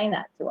explain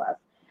that to us.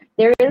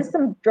 There is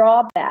some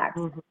drawbacks,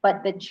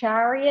 but the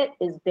Chariot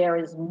there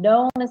is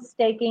no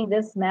mistaking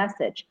this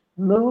message.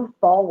 Move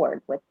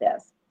forward with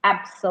this.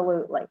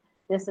 Absolutely.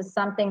 This is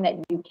something that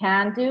you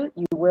can do,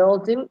 you will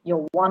do,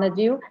 you'll want to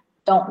do.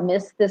 Don't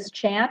miss this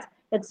chance.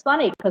 It's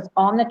funny because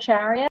on the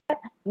Chariot,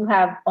 you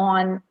have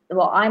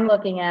I'm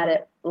looking at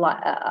it,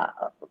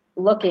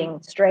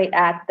 looking straight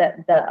at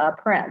the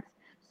prince.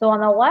 So on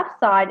the left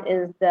side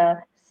is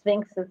the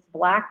Sphinx, it's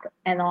black,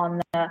 and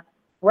on the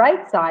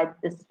right side,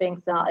 the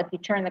Sphinx, if you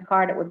turn the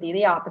card, it would be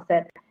the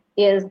opposite,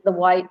 is the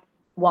white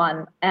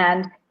one.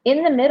 And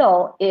in the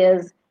middle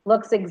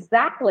looks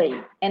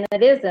exactly, and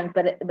it isn't,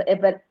 but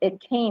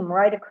it came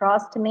right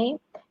across to me.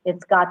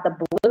 It's got the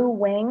blue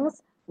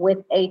wings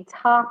with a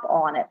top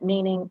on it,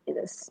 meaning it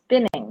is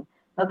spinning.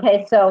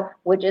 Okay, so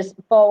which is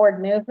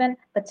forward movement,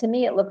 but to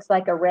me it looks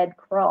like a red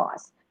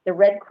cross. The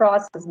red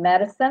cross is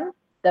medicine.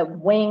 The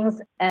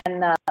wings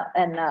and the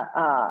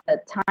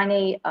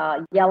tiny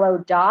yellow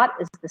dot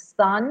is the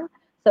sun.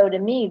 So to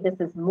me, this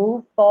is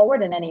move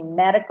forward in any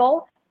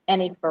medical,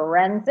 any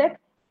forensic,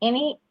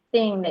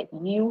 anything that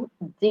you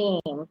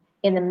deem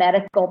in the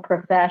medical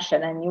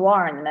profession, and you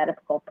are in the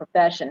medical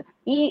profession,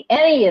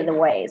 any of the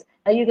ways.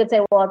 Now you could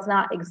say, well, it's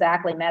not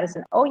exactly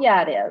medicine. Oh,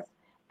 yeah, it is.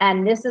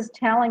 And this is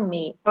telling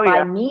me,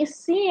 by me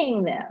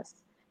seeing this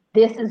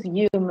is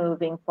you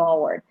moving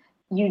forward.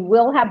 You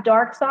will have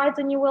dark sides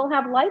and you will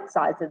have light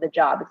sides of the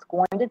job. It's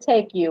going to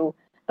take you,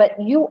 but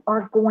you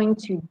are going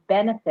to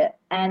benefit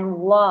and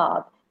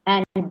love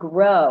and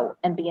grow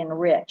and be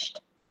enriched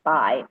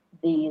by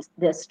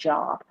this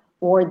job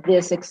or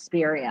this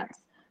experience.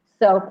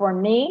 So for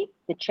me,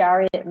 the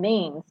Chariot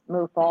means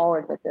move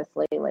forward with this,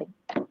 Lily.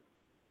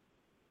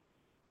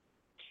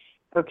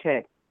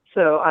 Okay,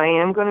 so I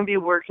am going to be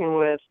working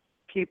with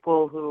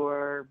people who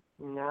are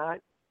not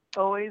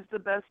always the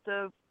best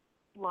of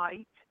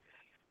light,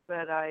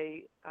 but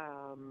I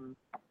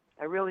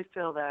really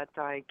feel that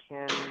I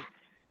can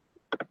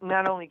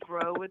not only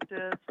grow with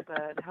this,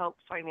 but help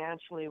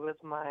financially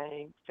with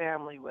my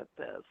family with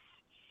this.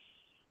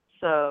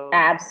 So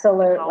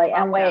absolutely.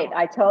 And wait,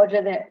 I told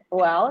you that,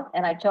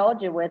 and I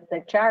told you with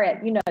the Chariot,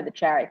 the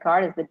Chariot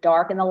card is the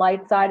dark and the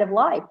light side of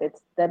life.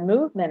 It's the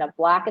movement of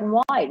black and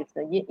white. It's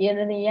the yin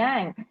and the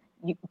yang,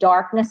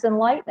 darkness and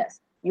lightness.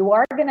 You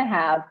are going to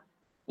have,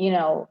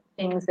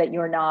 things that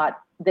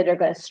that are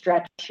going to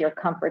stretch your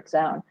comfort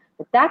zone.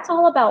 But that's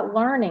all about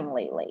learning,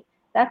 Lily.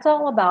 That's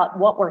all about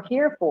what we're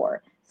here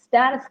for.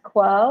 Status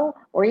quo,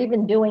 or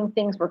even doing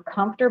things we're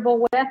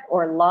comfortable with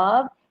or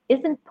love,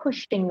 isn't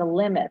pushing the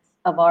limits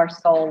of our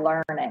soul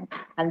learning.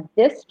 And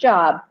this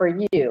job for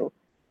you,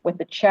 with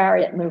the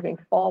Chariot moving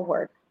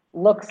forward,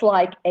 looks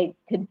like a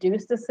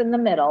caduceus in the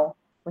middle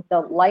with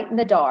the light and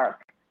the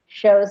dark,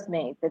 shows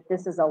me that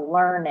this is a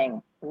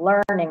learning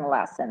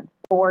lesson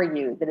for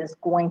you that is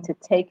going to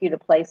take you to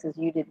places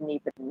you didn't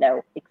even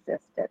know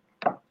existed.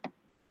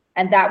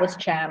 And that was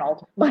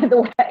channeled, by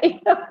the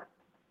way.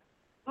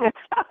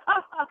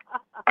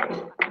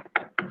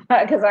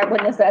 Because I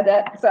wouldn't have said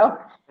that. So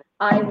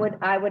I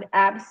would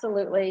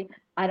absolutely,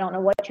 I don't know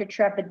what your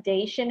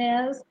trepidation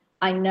is.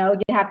 I know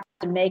you have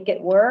to make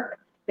it work.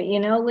 But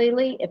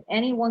Lily, if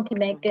anyone can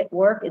make it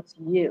work, it's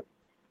you.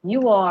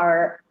 You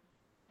are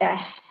a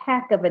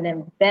heck of an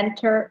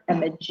inventor, a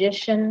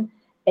magician,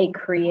 a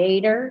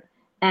creator,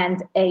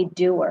 and a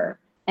doer.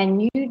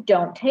 And you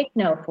don't take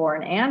no for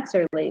an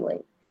answer,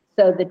 Lily.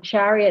 So the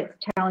Chariot's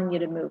telling you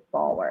to move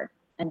forward,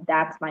 and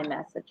that's my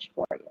message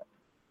for you.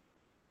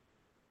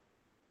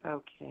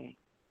 Okay.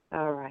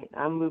 All right.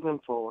 I'm moving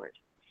forward.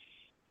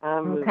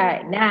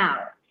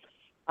 Now,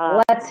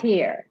 let's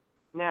hear.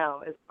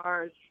 Now, as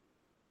far as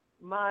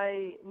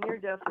my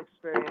near-death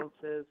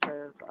experiences,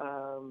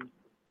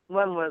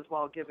 one was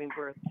while giving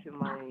birth to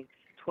my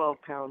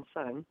 12-pound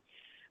son.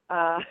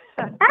 That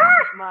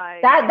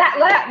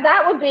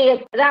would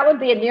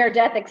be a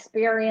near-death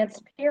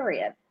experience.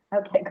 Period.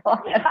 Okay, go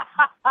ahead.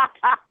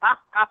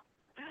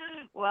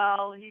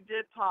 Well, he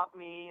did pop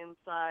me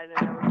inside,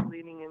 and I was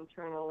bleeding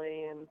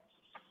internally, and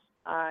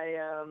I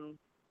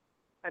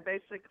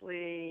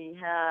basically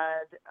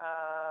had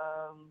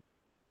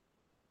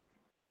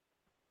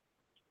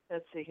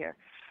let's see here.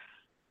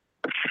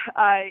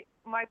 My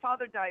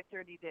father died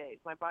 30 days.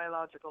 My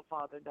biological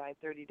father died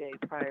 30 days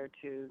prior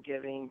to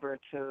giving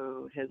birth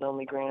to his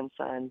only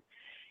grandson.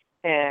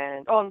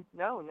 And,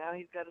 now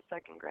he's got a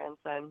second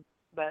grandson,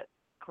 but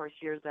of course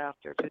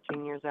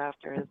 15 years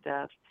after his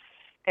death.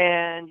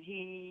 And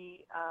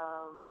he,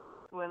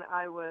 when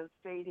I was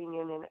fading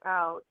in and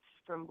out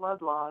from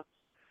blood loss,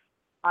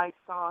 I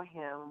saw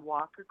him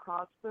walk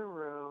across the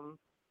room,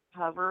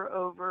 hover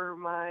over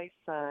my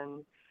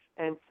son,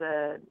 and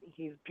said,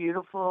 he's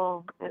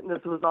beautiful, and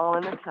this was all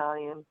in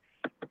Italian,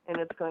 and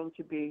it's going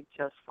to be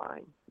just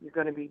fine. You're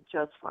going to be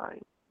just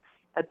fine.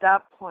 At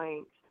that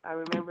point, I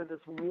remember this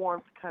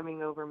warmth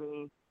coming over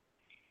me,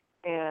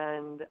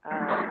 and,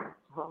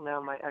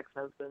 now my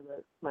ex-husband,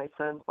 my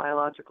son's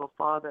biological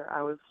father,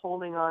 I was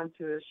holding on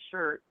to his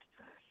shirt,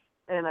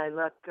 and I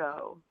let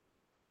go.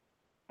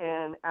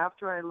 And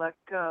after I let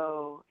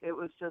go, it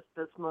was just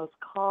this most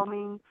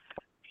calming,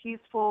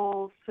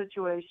 peaceful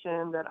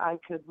situation that I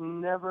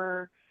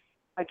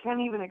can't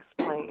even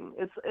explain.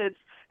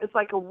 It's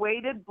like a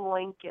weighted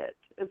blanket.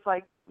 It's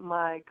like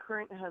my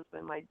current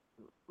husband,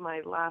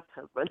 my last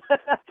husband.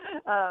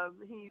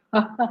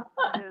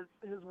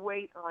 His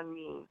weight on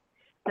me,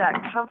 that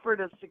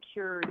comfort of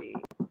security,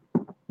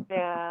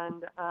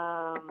 and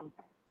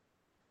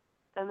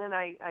then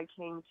I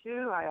came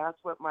to. I asked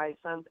what my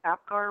son's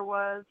APGAR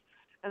was,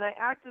 and I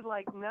acted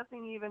like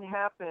nothing even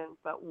happened.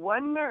 But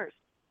one nurse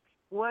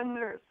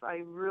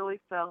I really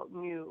felt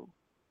knew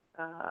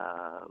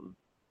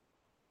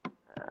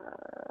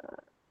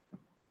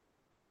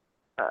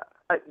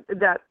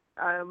that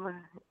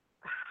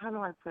how do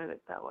I put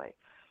it that way?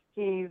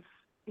 His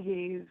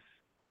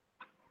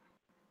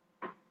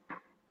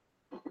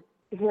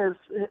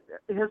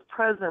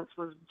presence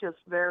was just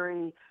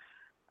very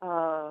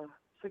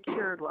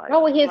secured, like.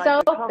 Oh, he's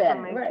like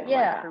open, right,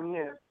 yeah. Like from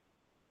you.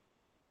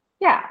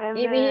 Yeah, and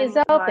he's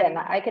open.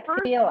 I could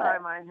feel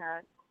it.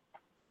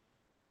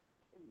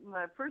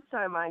 My first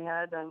time I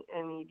had an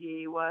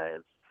NED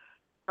was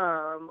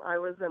I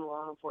was in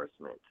law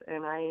enforcement,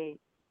 and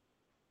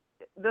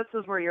this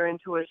is where your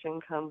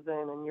intuition comes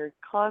in, and you're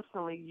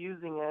constantly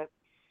using it,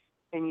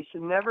 and you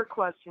should never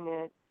question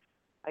it.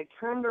 I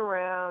turned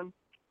around,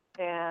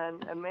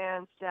 and a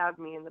man stabbed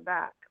me in the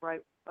back,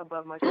 right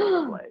above my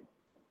shoulder blade,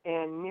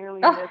 and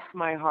nearly missed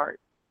my heart.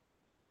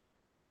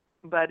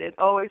 But it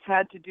always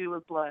had to do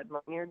with blood.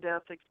 My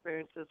near-death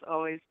experiences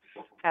always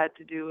had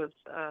to do with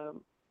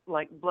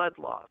like blood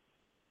loss.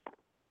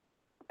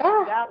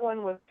 That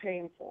one was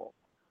painful,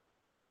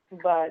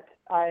 but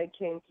I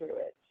came through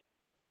it.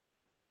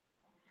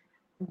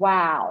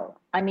 Wow.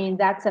 I mean,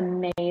 that's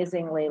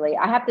amazing, Lily.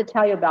 I have to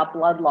tell you about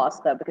blood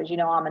loss, though, because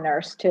I'm a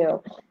nurse,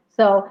 too.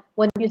 So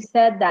when you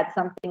said that,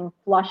 something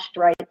flushed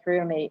right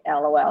through me,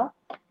 LOL.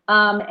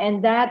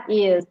 And that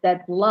is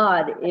that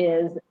blood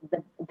is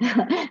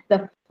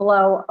the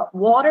flow.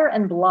 Water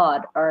and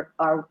blood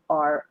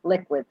are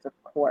liquids, of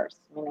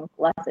course, meaning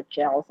unless it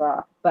gels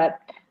up, but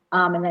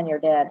and then you're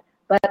dead.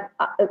 But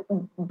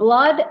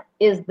blood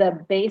is the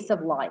base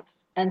of life,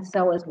 and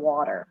so is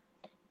water.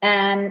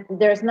 And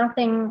there's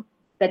nothing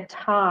that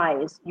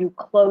ties you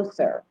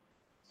closer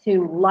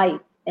to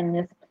life in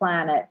this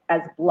planet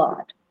as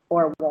blood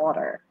or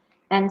water.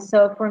 And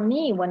so for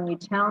me, when you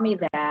tell me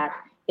that,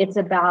 it's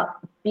about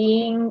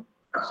being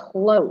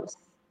close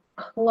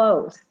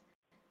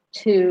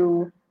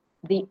to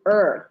the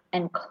earth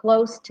and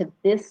close to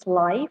this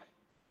life,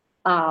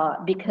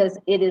 because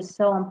it is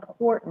so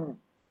important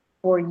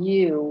for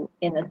you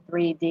in the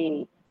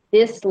 3D.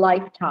 This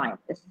lifetime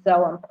is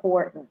so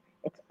important.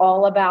 It's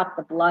all about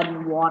the blood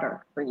and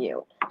water for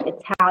you.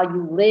 It's how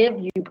you live,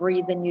 you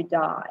breathe, and you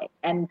die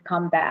and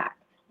come back.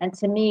 And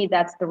to me,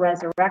 that's the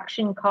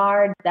resurrection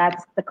card.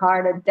 That's the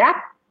card of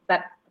death.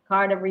 That's the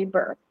card of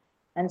rebirth.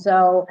 And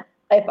so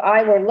if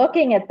I were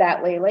looking at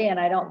that, Lily, and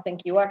I don't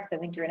think you are, because I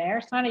think you're an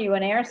air sign. Are you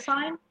an air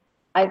sign?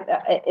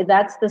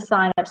 That's the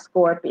sign of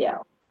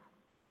Scorpio.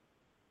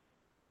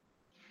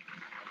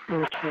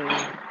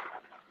 Okay.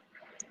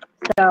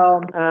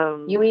 So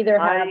you either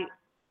have...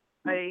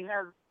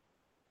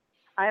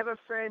 I have a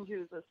friend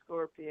who's a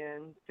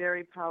Scorpion,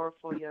 very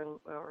powerful young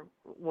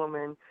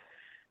woman,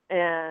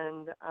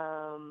 and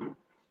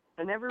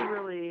I never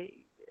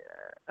really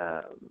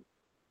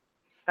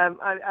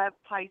I have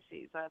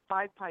Pisces. I have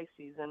 5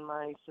 Pisces in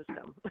my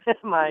system,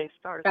 my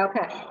star system,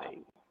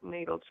 my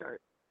natal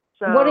chart.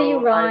 So what are you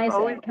I've rising?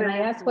 always Can been I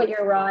ask what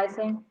your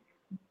rising?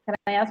 Can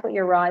I ask what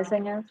your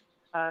rising is?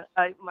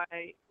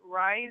 My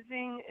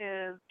rising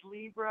is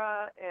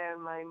Libra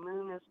and my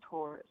moon is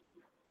Taurus.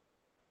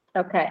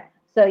 Okay,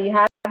 so you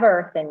have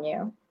Earth in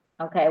you,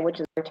 okay, which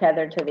is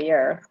tethered to the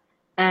Earth,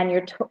 and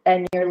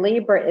your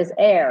Libra is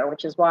air,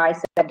 which is why I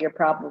said you're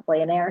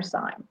probably an air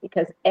sign,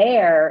 because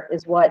air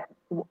is what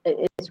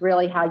is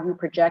really how you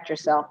project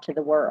yourself to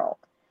the world.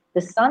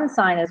 The sun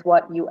sign is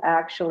what you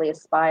actually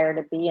aspire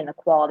to be and the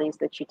qualities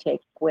that you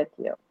take with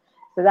you.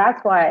 So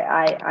that's why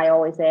I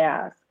always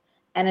ask.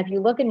 And if you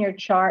look in your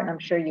chart, and I'm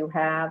sure you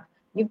have,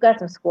 you've got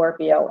some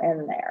Scorpio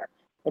in there.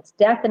 It's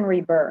death and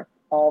rebirth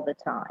all the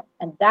time.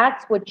 And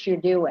that's what you're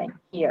doing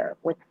here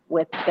with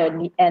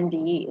the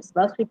NDEs.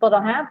 Most people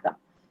don't have them.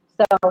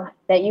 So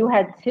that you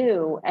had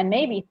 2 and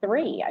maybe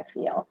 3, I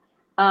feel.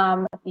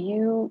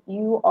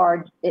 You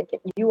are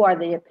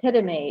the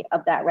epitome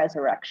of that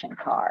resurrection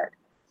card.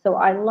 So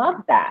I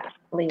love that,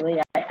 Lily.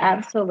 I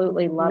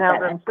absolutely love now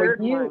that. And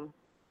for you, one.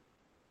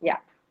 Yeah.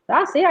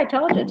 See, I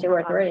told you 2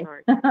 or 3.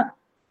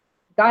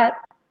 Go ahead.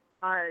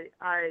 I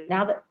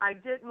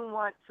didn't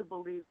want to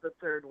believe the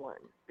third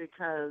one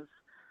because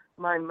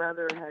my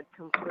mother had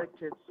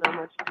inflicted so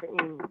much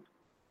pain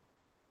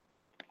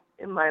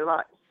in my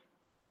life.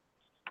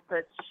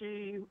 But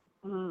I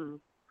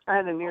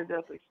had a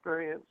near-death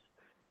experience,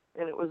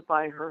 and it was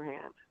by her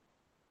hand.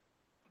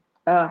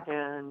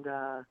 And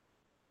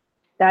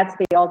that's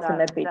the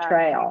ultimate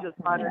betrayal. That just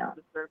brought it to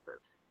the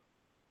surface.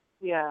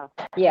 Yeah.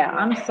 Yeah,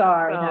 I'm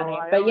sorry, honey.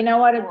 But you know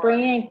what?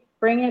 Bringing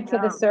it to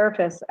the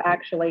surface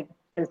actually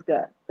is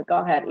good. So go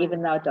ahead,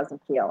 even though it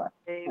doesn't feel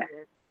it.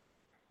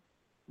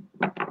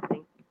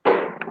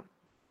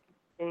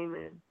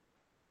 Amen.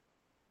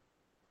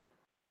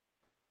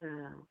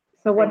 Amen.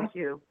 So what? Thank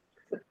you.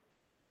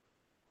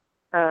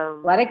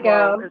 Let it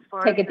go.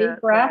 Take a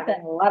deep breath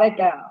and let it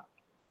go.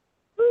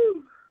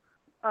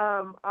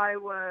 I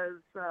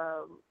was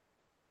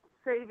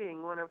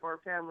saving one of our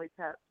family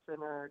pets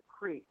in a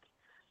creek.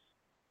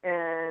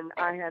 And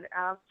I had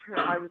asked her,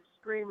 I was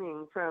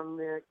screaming from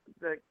the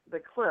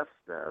cliff,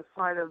 the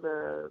side of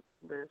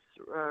this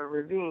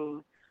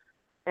ravine,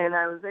 and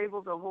I was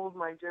able to hold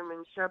my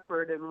German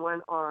Shepherd in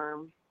one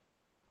arm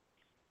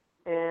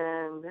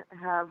and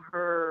have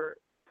her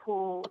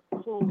pull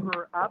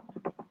her up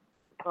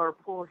or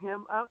pull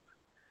him up,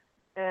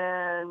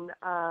 and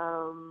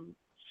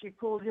she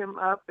pulled him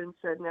up and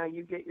said, "Now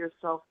you get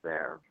yourself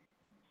there."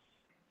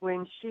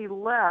 When she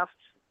left,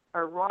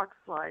 a rock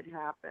slide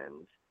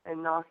happened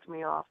and knocked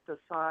me off the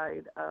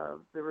side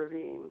of the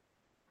ravine.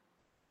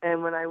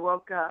 And when I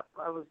woke up,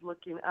 I was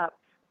looking up,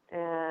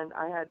 and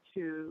I had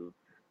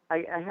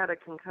a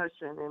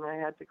concussion, and I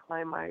had to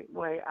climb my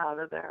way out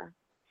of there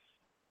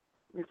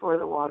before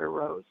the water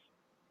rose.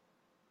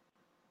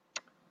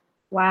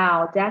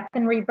 Wow, death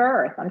and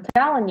rebirth. I'm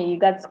telling you, you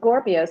got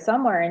Scorpio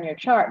somewhere in your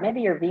chart,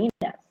 maybe your Venus.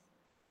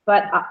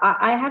 But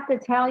I have to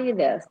tell you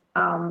this.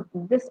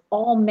 This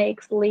all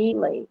makes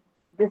Lily.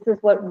 This is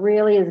what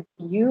really is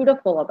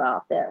beautiful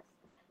about this.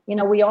 You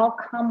know, we all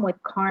come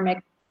with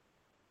karmic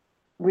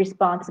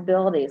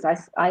responsibilities.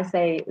 I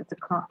say it's a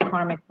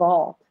karmic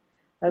vault,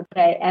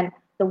 okay? And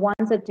the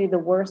ones that do the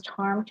worst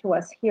harm to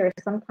us here,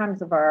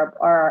 sometimes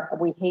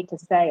we hate to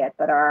say it,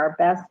 but are our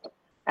best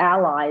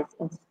allies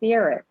in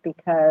spirit,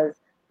 because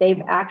they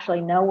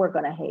actually know we're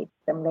going to hate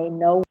them. They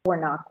know we're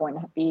not going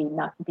to be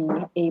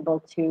able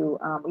to,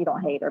 we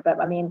don't hate her, but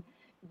I mean,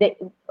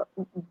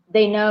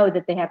 they know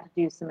that they have to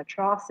do some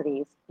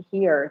atrocities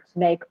here to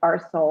make our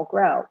soul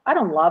grow. I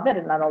don't love it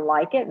and I don't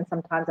like it, and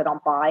sometimes I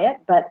don't buy it,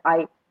 but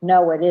I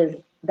know it is,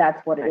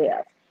 that's what it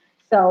is.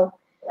 So,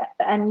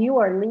 and you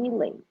are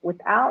Lily.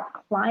 Without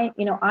climb,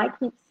 you know, I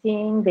keep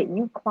seeing that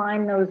you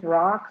climb those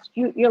rocks.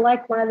 You're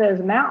like one of those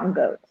mountain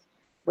goats,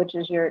 which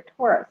is your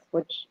Taurus,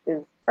 which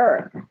is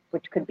Earth,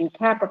 which could be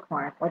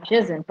Capricorn, which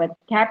isn't, but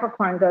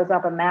Capricorn goes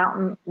up a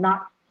mountain,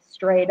 not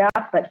straight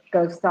up, but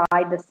goes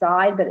side to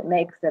side, but it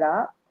makes it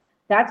up.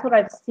 That's what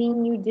I've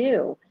seen you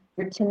do.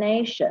 You're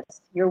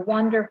tenacious. You're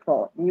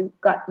wonderful.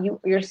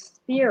 Your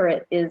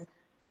spirit is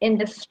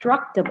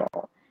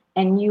indestructible,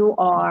 and you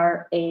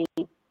are a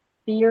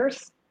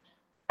fierce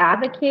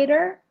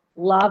advocator,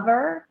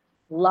 lover,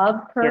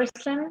 love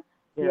person.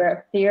 Yes. You're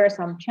a fierce,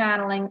 I'm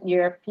channeling,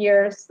 you're a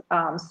fierce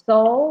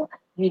soul.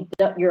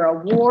 You're a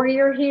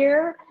warrior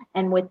here,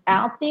 and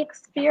without the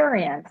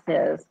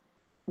experiences,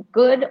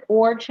 good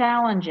or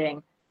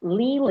challenging,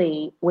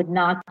 Lily would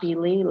not be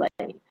Lily.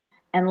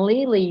 And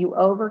Lily, you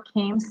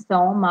overcame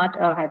so much.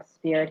 Oh, I have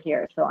spirit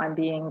here, so I'm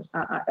being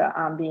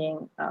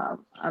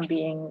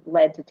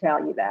led to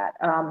tell you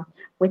that.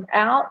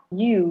 Without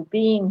you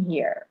being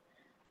here,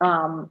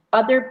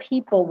 other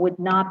people would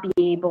not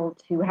be able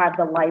to have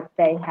the life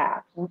they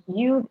have.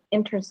 You've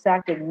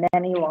intersected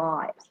many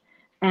lives,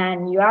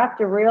 and you have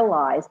to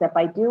realize that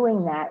by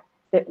doing that,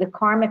 the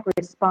karmic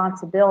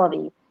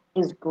responsibility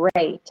is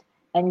great.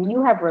 And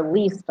you have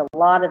released a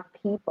lot of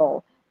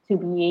people to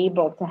be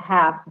able to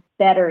have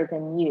better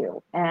than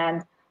you.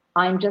 And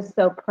I'm just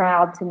so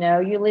proud to know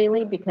you,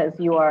 Lily, because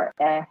you are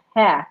a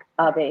heck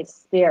of a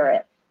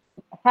spirit.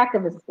 A heck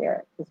of a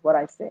spirit is what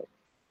I see.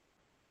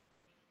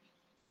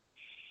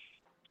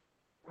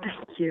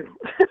 Thank you.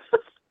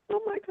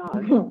 Oh my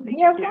God.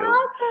 You're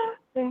welcome.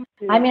 Thank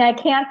you. I mean, I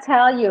can't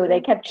tell you. They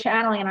kept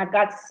channeling, and I've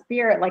got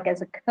spirit like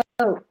as a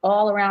coat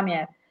all around me.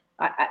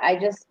 I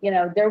just,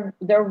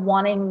 they're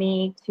wanting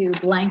me to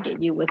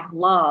blanket you with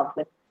love,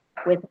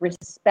 with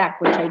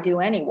respect, which I do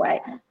anyway,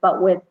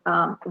 but with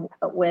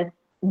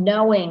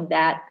knowing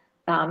that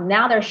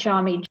now they're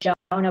showing me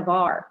Joan of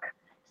Arc.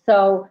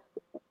 So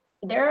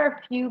there are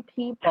a few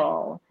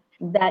people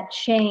that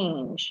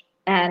change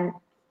and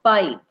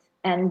fight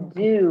and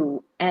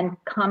do and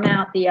come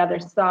out the other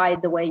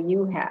side the way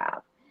you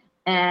have.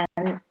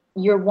 And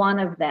you're one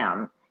of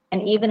them.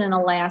 And even in a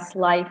last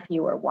life,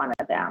 you were one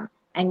of them.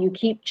 And you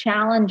keep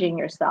challenging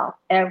yourself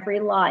every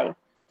life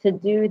to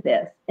do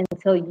this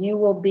until you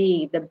will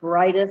be the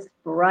brightest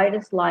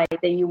light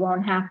that you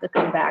won't have to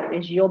come back,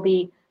 because you'll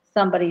be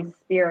somebody's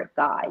spirit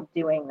guide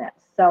doing this.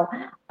 So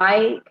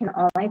I can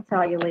only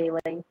tell you,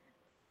 Lily,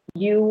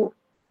 the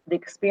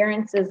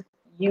experiences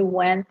you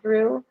went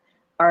through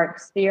are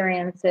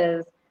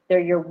experiences, they're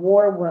your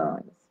war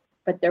wounds,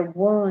 but they're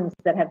wounds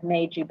that have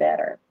made you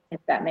better, if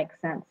that makes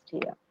sense to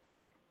you.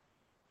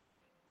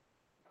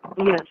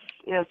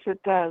 Yes,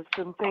 it does,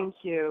 and thank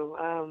you.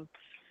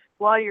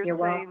 While you're saying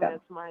welcome.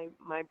 this,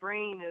 my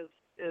brain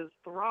is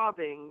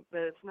throbbing,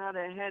 but it's not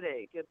a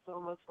headache. It's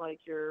almost like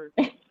you're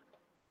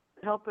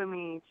helping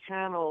me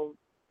channel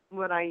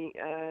what I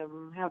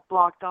have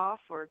blocked off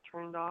or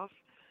turned off.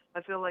 I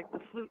feel like the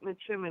flute in the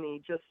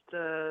chimney just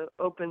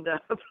opened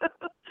up.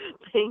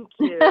 Thank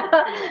you.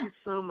 Thank you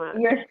so much.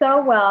 You're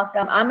so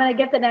welcome. I'm going to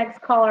get the next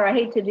caller. I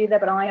hate to do that,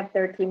 but I only have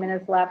 13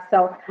 minutes left.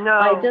 So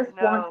I just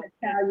want to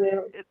tell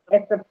you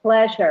it's a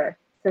pleasure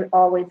to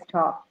always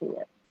talk to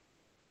you.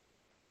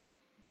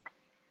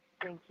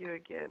 Thank you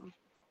again.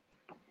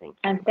 Thank you.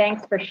 And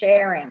thanks for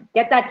sharing.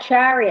 Get that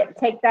chariot.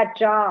 Take that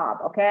job,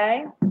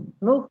 okay?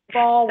 Move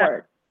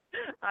forward.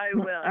 I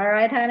will. All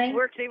right, honey?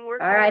 Working. All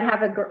right,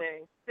 have a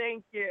great...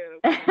 Thank you.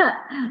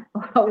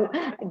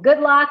 Good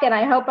luck, and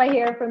I hope I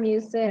hear from you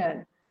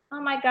soon.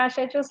 Oh my gosh,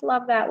 I just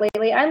love that,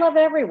 Lily. I love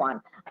everyone.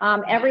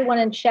 Everyone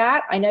in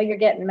chat, I know you're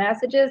getting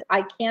messages.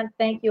 I can't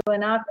thank you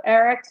enough,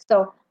 Eric.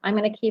 So I'm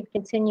going to keep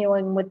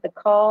continuing with the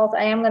calls.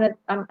 I'm going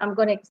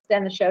to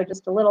extend the show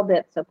just a little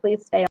bit. So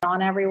please stay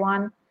on,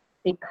 everyone,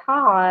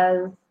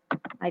 because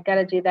I got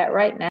to do that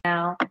right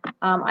now.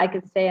 I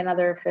could stay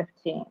another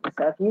 15.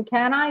 So if you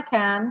can, I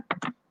can.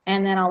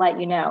 And then I'll let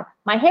you know.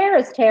 My hair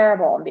is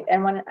terrible,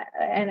 and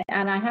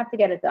I have to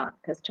get it done,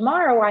 because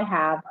tomorrow I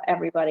have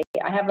everybody.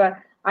 I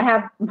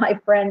have my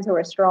friends who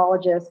are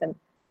astrologists and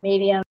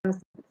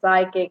mediums,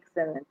 psychics,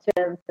 and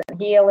intuitives and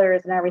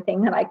healers and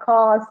everything that I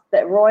call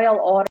the Royal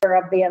Order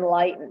of the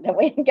Enlightened. And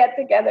we get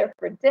together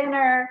for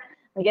dinner.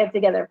 We get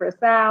together for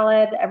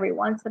salad every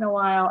once in a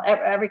while,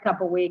 every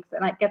couple of weeks,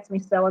 and it gets me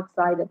so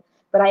excited.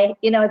 But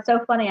it's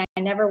so funny. I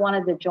never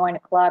wanted to join a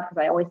club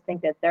because I always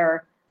think that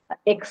they're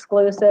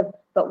exclusive,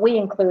 but we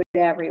include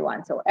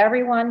everyone. So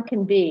everyone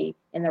can be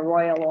in the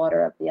Royal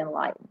Order of the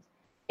Enlightened.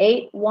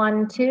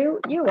 812,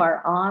 you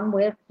are on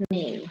with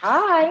me.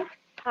 Hi.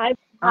 Hi.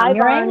 I'm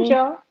your Bonnie.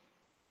 angel.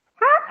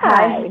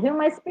 Hi. Who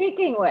am I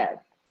speaking with?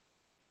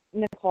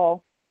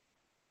 Nicole.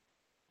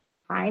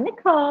 Hi,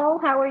 Nicole.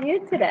 How are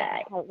you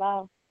today?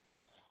 Hello.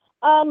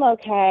 I'm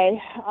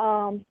okay.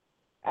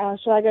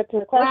 Should I get to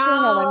the question?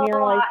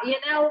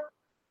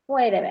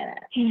 Wait a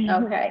minute.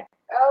 Okay.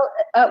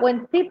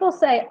 When people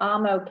say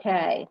I'm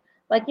okay,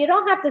 like, you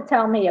don't have to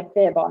tell me a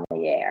fib on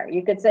the air.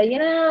 You could say,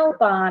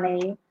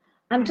 Bonnie,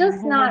 I'm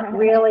just not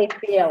really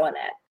feeling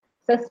it.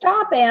 So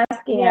stop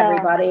asking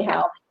everybody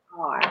how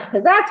they are,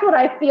 because that's what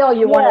I feel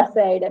you want to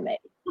say to me.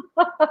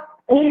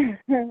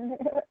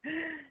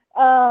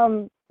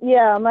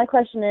 My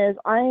question is,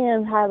 I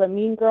have a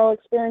mean girl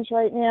experience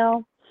right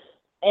now,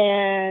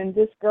 and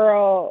this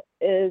girl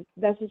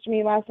messaged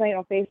me last night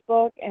on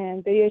Facebook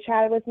and video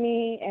chatted with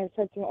me and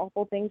said some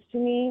awful things to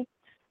me,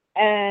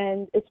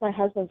 and it's my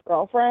husband's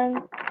girlfriend,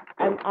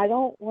 and I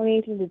don't want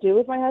anything to do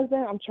with my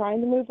husband. I'm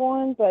trying to move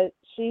on, but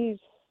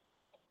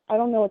I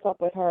don't know what's up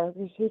with her.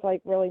 She's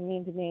like really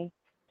mean to me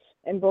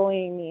and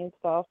bullying me and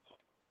stuff.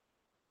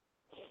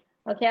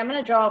 Okay, I'm going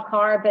to draw a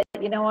card, but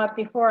you know what?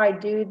 Before I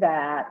do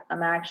that,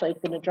 I'm actually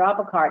going to drop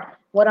a card.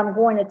 What I'm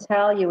going to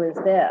tell you is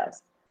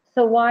this.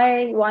 So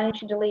why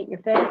didn't you delete your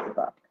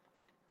Facebook?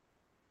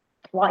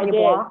 Why you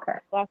block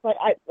her? Last night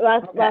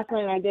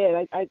I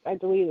did. I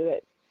deleted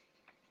it.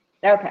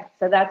 Okay,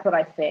 so that's what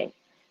I see.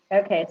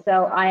 Okay,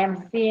 so I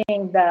am seeing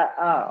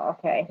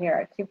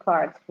here, 2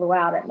 cards flew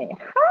out at me.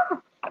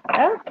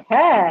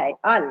 Okay,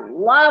 I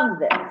love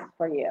this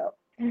for you.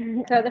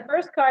 So the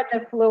first card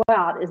that flew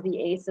out is the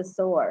Ace of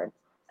Swords.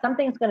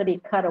 Something's going to be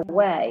cut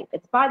away.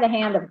 It's by the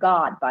hand of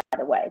God, by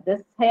the way.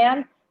 This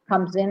hand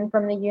comes in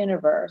from the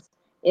universe.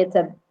 It's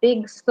a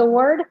big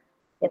sword,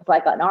 It's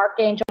like an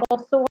archangel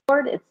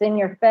sword. It's in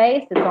your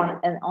face. It's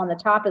on the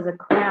top is a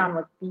crown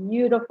with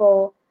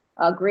beautiful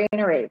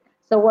greenery.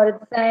 So what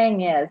it's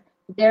saying is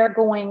there's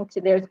going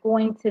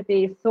to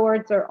be,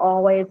 swords are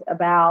always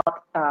about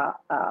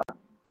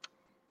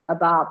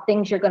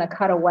things you're going to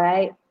cut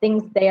away,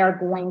 things they are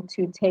going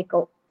to take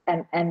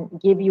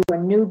and give you a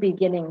new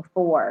beginning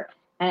for.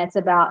 And it's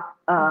about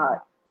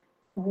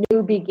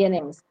new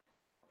beginnings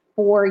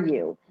for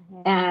you.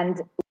 Mm-hmm.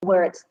 And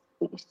where it's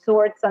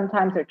swords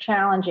sometimes are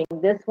challenging,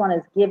 this one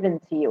is given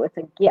to you. It's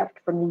a gift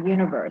from the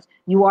universe.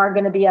 You are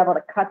going to be able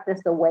to cut this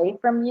away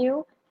from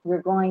you.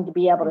 You're going to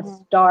be able to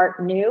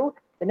start new.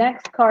 The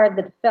next card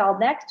that fell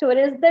next to it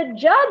is the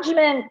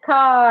Judgment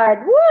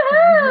card.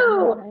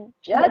 Woohoo!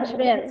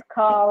 Judgment's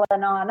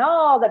calling on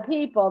all the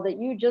people that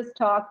you just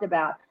talked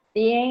about.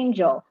 The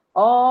angel,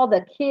 all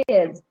the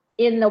kids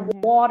in the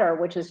water,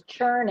 which is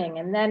churning,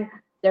 and then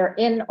they're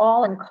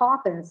all in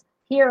coffins,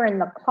 hearing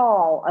the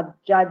call of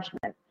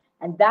judgment.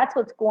 And that's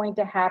what's going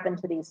to happen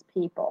to these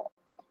people,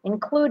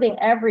 including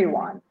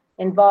everyone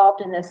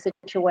involved in this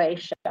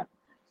situation.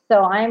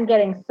 So I'm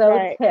getting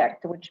so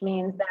ticked, which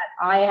means that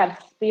I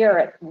have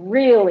spirit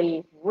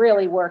really,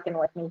 really working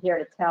with me here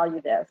to tell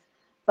you this.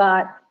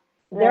 But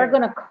they're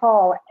going to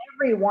call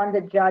everyone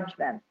to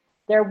judgment.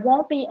 There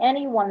won't be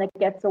anyone that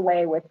gets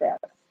away with this.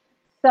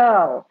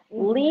 So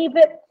leave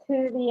it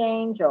to the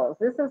angels.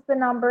 This is the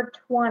number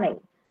 20,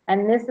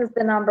 and this is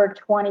the number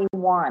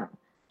 21.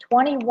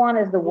 21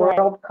 is the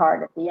world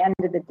card at the end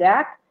of the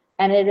deck,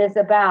 and it is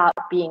about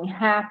being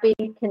happy,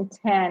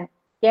 content,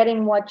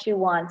 getting what you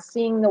want,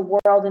 seeing the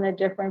world in a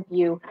different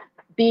view,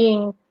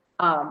 being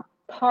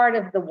part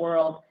of the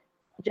world,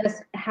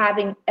 just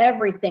having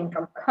everything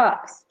from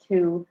cups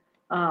to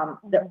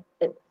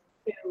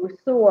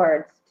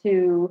swords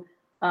to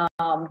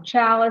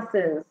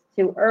chalices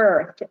to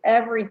earth to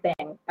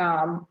everything,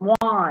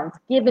 wands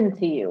given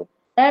to you,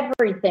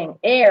 everything,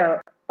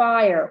 air,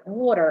 fire,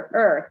 water,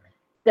 earth,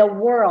 the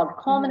world,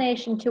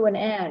 culmination to an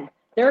end.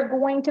 They're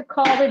going to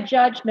call to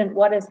judgment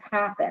what has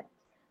happened.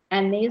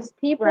 And these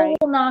people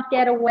will not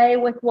get away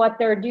with what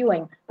they're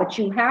doing. But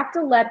you have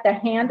to let the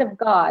hand of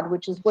God,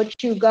 which is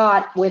what you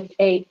got with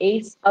a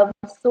Ace of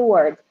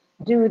Swords,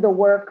 do the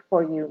work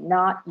for you,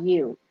 not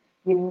you.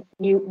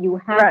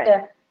 You have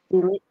to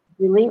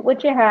delete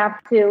what you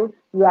have to.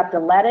 You have to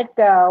let it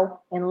go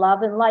in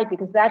love and light,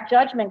 because that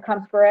judgment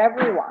comes for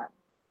everyone.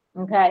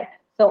 Okay?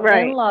 So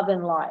in love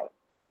and light,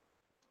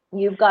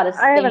 you've got to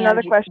stand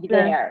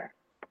there.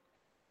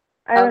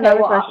 I have another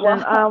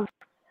question.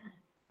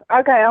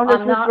 Okay, I'll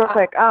just real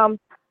quick. I'm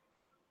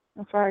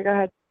sorry, go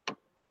ahead.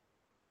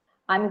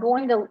 I'm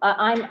going to,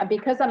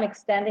 because I'm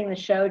extending the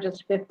show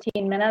just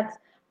 15 minutes,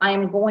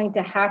 I'm going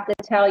to have to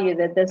tell you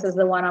that this is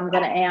the one I'm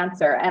going to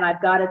answer. And I've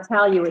got to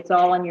tell you it's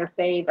all in your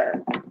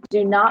favor.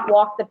 Do not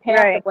walk the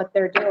path of what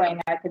they're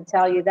doing. I can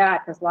tell you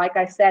that, because like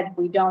I said,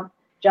 we don't,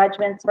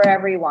 judgments for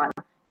everyone.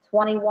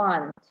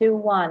 21, 2,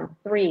 1,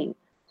 3.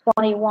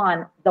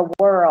 21, the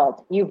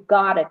world. You've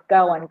got it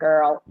going,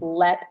 girl.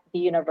 Let the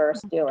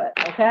universe do it,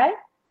 okay?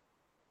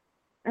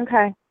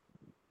 Okay.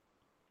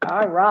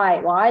 All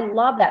right. Well, I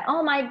love that.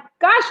 Oh my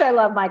gosh, I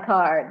love my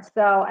cards.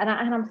 So, and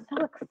I'm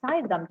so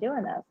excited I'm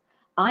doing this.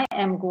 I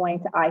am going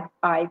to,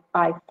 I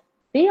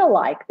feel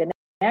like the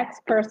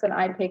next person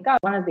I pick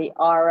up, one of the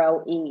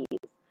ROEs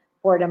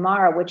for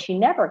tomorrow, which she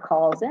never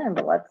calls in,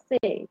 but let's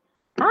see.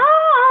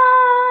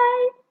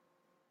 Hi.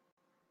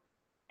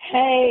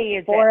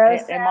 Hey,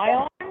 am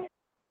I on?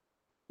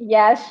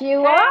 Yes,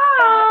 you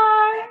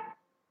are.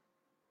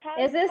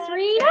 Is this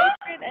Rita?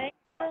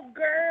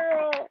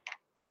 Girl.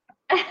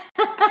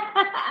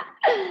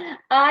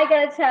 I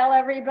gotta tell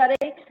everybody,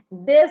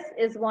 this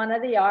is one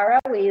of the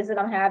ROEs that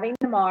I'm having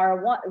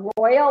tomorrow.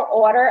 Royal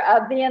Order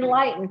of the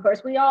Enlightened. Of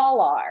course, we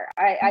all are.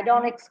 I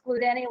don't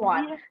exclude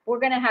anyone. We're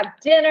gonna have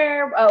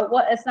dinner.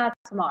 It's not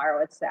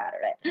tomorrow. It's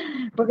Saturday.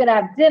 We're gonna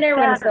have dinner.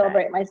 We're gonna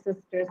celebrate my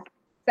sister's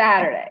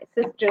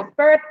sister's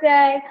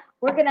birthday.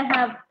 We're gonna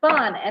have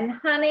fun. And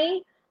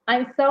honey,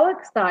 I'm so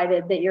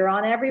excited that you're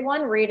on,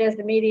 everyone. Rita is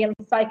the medium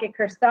psychic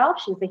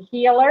herself. She's a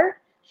healer.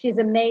 She's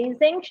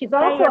amazing. She's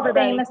also a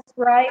famous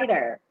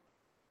writer.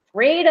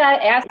 Rita,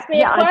 ask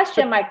me a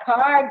question. My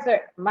cards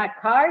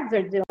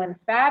are doing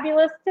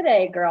fabulous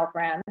today,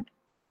 girlfriend.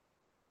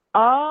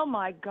 Oh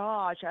my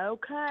gosh.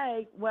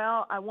 Okay.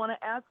 Well, I want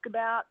to ask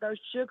about those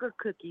sugar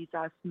cookies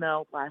I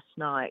smelled last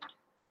night.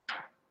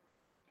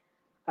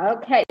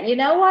 Okay. You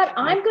know what?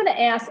 I'm going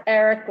to ask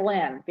Eric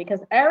Glyn, because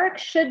Eric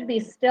should be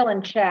still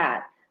in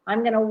chat.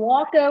 I'm going to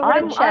walk over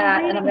to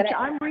chat,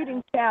 I'm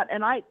reading chat,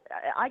 and I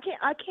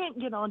can't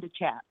get onto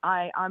chat.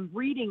 I'm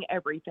reading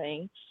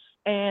everything,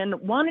 and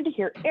wanted to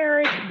hear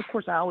Eric. Of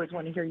course, I always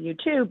want to hear you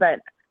too, but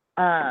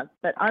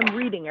I'm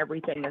reading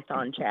everything that's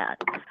on chat.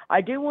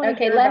 I do want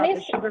to hear about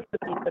the sugar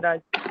cookies that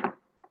I.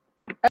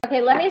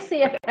 Okay, let me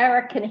see if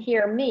Eric can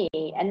hear me,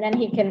 and then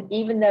he can,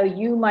 even though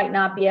you might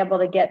not be able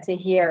to get to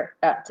hear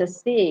to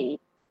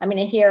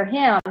hear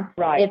him.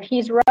 Right. If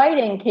he's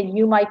writing,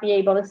 you might be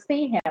able to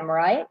see him,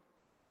 right?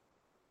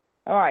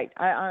 All right,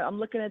 I'm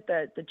looking at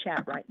the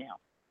chat right now.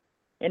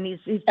 and he's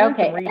doing some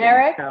reading.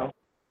 Eric. So.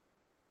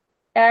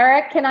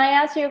 Eric, can I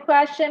ask you a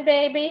question,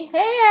 baby?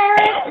 Hey,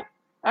 Eric,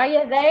 are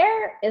you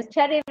there? Is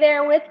Teddy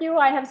there with you?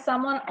 I have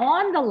someone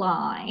on the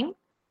line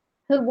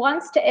who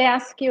wants to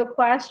ask you a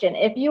question.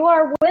 If you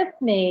are with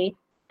me,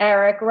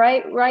 Eric,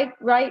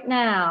 right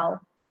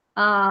now.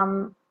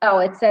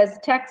 It says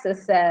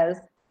Texas says.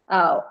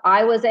 Oh,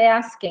 I was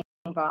asking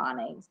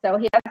Bonnie. So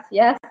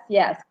yes,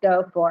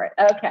 go for it.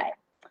 Okay.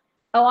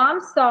 Oh, I'm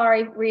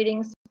sorry.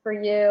 Readings for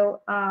you.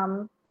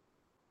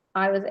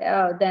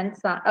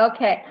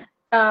 Okay.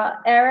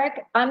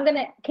 Eric,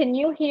 can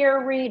you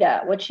hear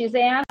Rita? What she's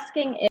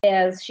asking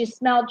is, she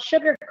smelled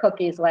sugar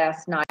cookies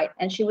last night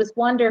and she was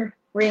wondering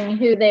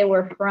who they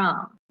were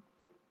from.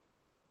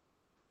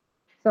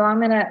 So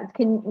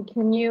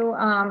can you,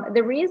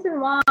 the reason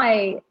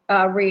why,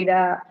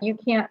 Rita, you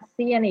can't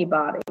see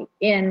anybody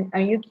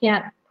you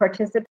can't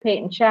participate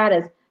in chat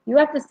is you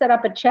have to set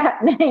up a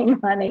chat name,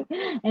 honey,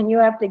 and you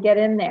have to get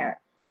in there.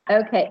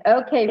 Okay,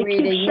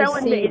 Rita, you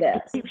see this.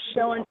 It keeps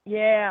showing.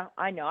 Yeah,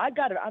 I know. I've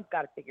got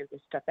to figure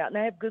this stuff out. And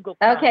I have Google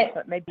Chrome,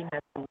 so it may be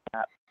messing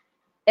up.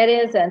 It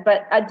isn't,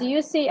 but do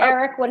you see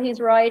Eric what he's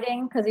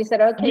writing? Because he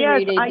said, "Okay, yes,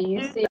 Rita, do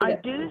you see I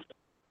it?" do.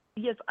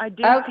 Yes, I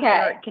do. Okay. See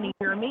Eric. Can you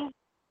hear me?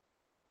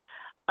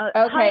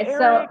 Okay, hi,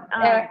 Eric.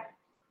 Eric,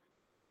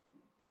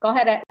 go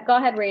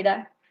ahead,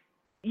 Rita.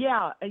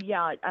 Yeah.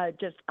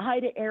 Just hi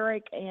to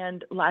Eric.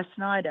 And last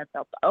night I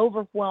felt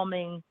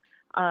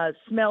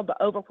smelled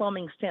the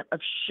overwhelming scent of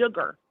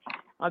sugar.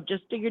 I've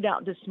just figured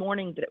out this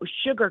morning that it was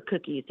sugar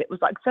cookies. It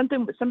was like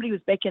somebody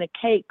was baking a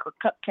cake or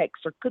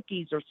cupcakes or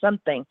cookies or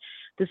something.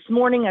 This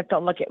morning I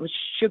felt like it was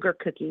sugar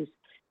cookies.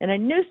 And I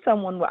knew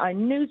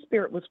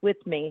Spirit was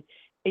with me.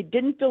 It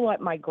didn't feel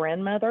like my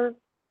grandmother.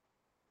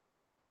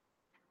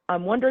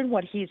 I'm wondering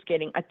what he's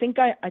getting. I think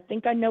I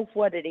know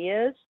what it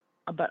is,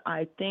 but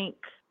I think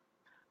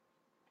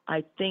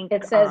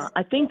It says,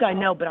 I think I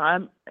know, but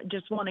I'm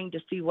just wanting to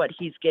see what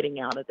he's getting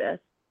out of this.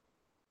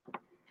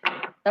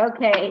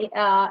 Okay,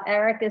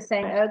 Eric is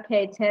saying,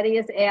 okay, Teddy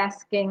is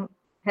asking,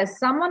 has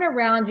someone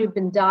around you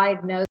been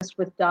diagnosed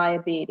with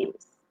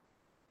diabetes?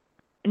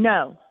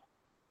 No.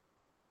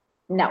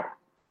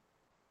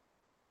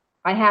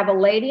 I have a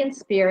lady in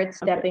spirit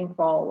stepping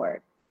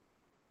forward.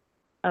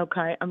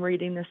 Okay, I'm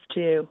reading this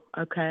too.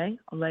 Okay,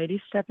 a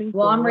lady stepping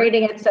forward. Well, I'm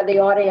reading it so the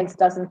audience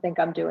doesn't think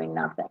I'm doing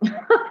nothing.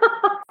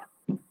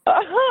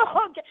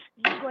 Okay,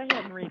 you go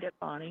ahead and read it,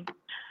 Bonnie.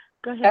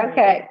 Go ahead.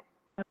 Okay.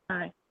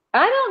 Okay.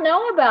 I don't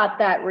know about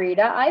that,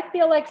 Rita. I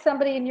feel like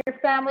somebody in your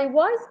family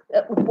was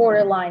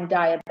borderline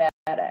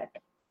diabetic.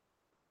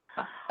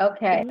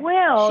 Okay.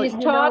 Well,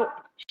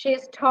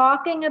 she's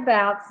talking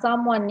about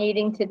someone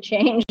needing to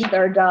change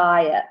their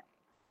diet.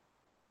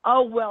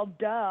 Oh, well,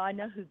 duh. I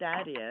know who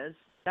that is.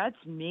 That's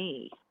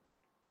me.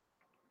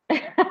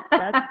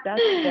 That's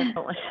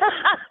definitely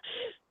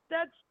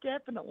that's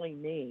definitely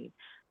me.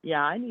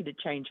 Yeah, I need to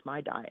change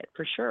my diet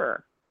for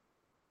sure.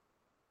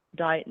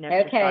 Diet and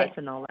exercise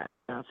and all that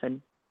stuff.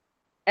 And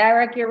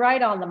Eric, you're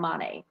right on the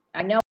money.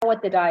 I know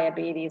what the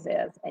diabetes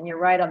is, and you're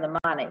right on the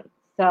money.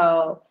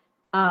 So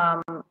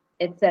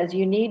it says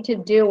you need to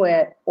do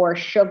it or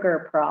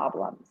sugar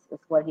problems is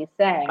what he's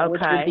saying,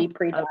 which would be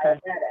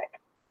pre-diabetic.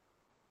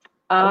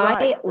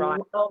 Right.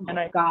 Oh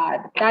my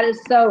God, that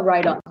is so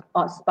right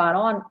on spot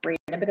on,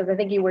 Rita, because I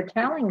think you were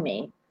telling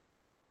me.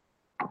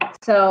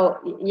 So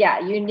yeah,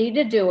 you need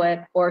to do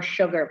it or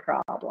sugar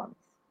problems.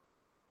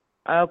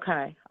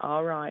 Okay.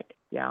 All right.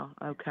 Yeah.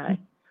 Okay.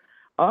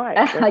 All right.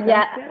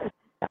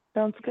 That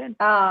sounds good.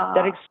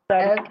 That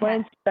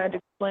explains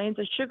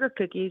the sugar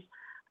cookies.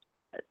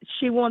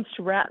 She wants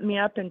to wrap me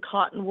up in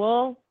cotton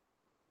wool.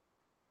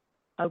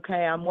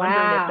 Okay, I'm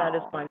wondering if that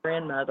is my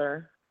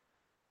grandmother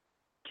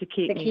to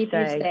keep me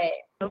safe. You safe.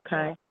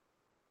 Okay.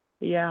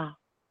 Yeah.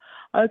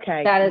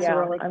 Okay. That is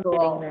really I'm cool.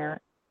 getting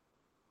that.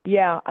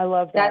 Yeah, I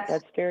love that.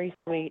 That's very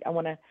sweet. I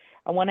want to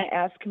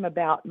ask him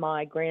about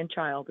my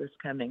grandchild who's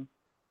coming.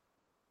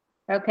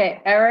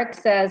 Okay, Eric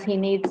says he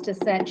needs to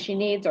send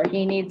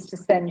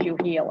you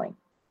healing.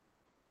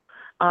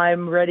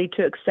 I'm ready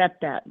to accept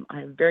that.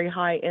 I have very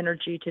high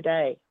energy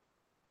today,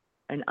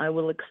 and I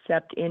will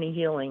accept any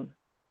healing.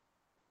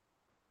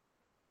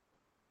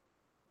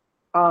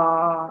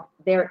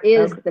 There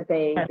is the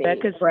baby.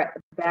 Thank you, so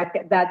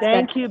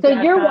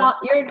Becca.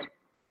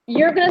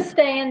 You're going to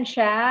stay in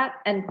chat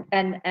and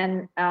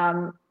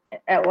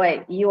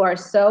wait, you are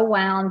so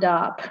wound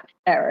up,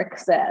 Eric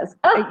says.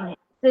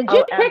 Did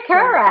you pick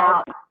her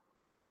out?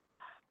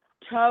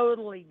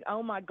 Totally.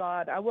 Oh my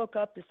God. I woke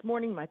up this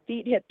morning, my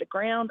feet hit the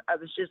ground. I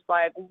was just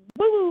like,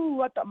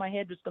 woo, I thought my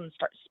head was going to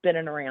start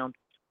spinning around.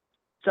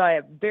 So I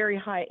have very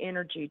high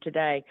energy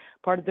today.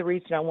 Part of the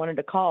reason I wanted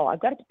to call.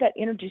 I've got to put that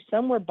energy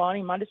somewhere,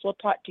 Bonnie. Might as well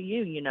talk to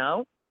you, you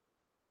know?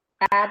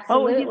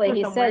 Absolutely.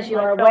 He says you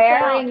are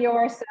wearing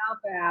yourself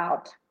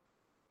out.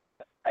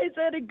 Is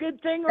that a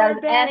good thing or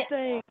a bad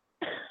thing?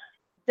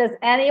 Does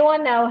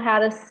anyone know how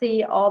to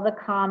see all the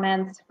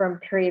comments from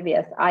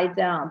previous? I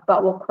don't,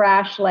 but we'll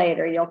crash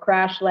later. You'll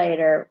crash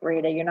later,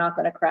 Rita. You're not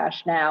going to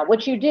crash now,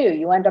 which you do.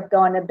 You end up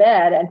going to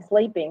bed and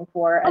sleeping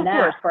for a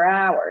nap for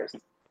hours.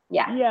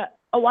 Yeah. Yeah.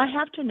 Oh, I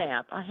have to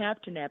nap.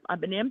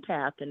 I'm an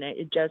empath, and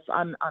it just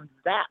I'm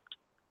zapped.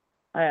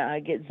 I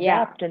get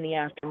zapped in the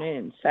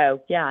afternoon.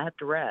 So yeah, I have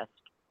to rest.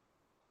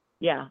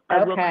 Yeah,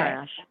 I will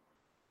crash.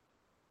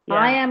 Yeah.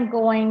 I am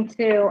going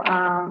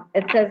to,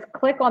 it says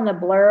click on the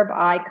blurb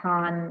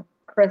icon,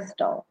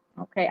 Crystal.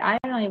 Okay, I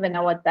don't even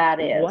know what that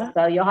is. What?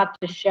 So you'll have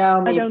to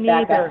show me. I don't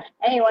either.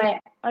 Anyway,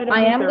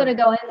 I am going to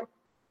go in.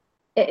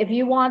 If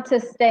you want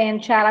to stay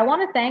in chat, I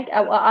want to thank,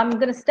 I'm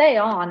going to stay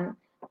on,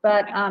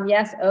 but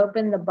yes,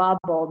 open the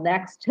bubble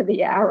next to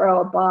the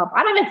arrow above.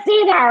 I don't even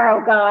see the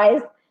arrow,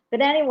 guys.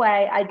 But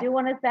anyway, I do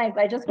want to thank,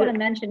 I just want to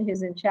mention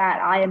who's in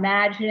chat. I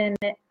imagined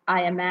it.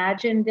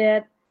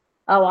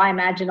 Oh, I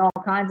imagine all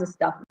kinds of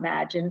stuff.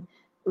 Imagine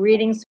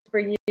readings for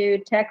you,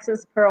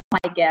 Texas Pearl, my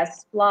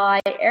guest, Fly,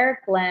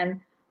 Eric Glyn,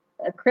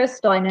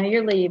 Crystal, I know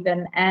you're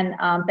leaving, and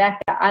Becca,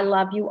 I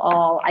love you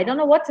all. I don't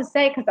know what to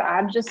say because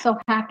I'm just so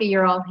happy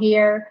you're all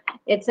here.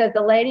 It says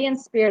the lady in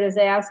spirit is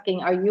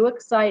asking, are you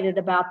excited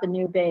about the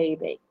new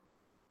baby?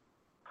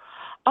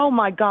 Oh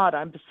my God,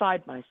 I'm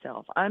beside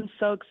myself. I'm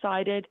so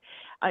excited.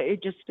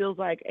 It just feels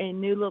like a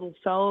new little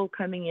soul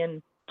coming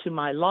into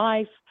my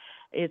life.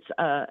 It's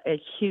a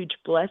huge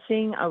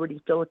blessing. I already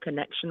feel a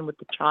connection with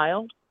the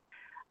child.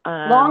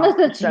 As long as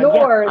it's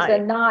yours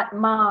and not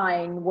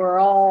mine, we're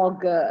all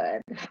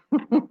good.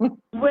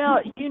 Well,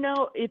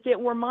 if it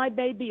were my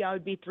baby, I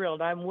would be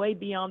thrilled. I'm way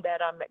beyond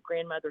that. I'm at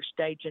grandmother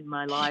stage in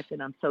my life,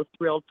 and I'm so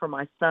thrilled for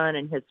my son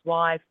and his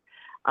wife.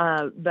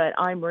 But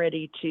I'm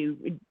ready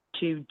to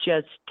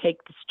just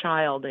take this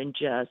child and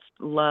just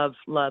love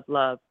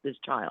this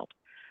child.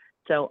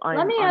 So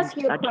let me ask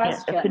you a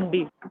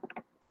question.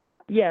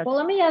 Yes. Well,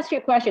 let me ask you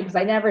a question because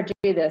I never do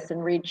this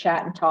and read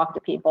chat and talk to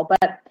people.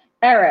 But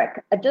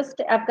Eric,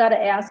 I've got to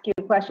ask you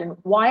a question.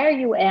 Why are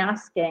you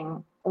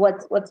asking?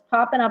 What's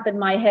popping up in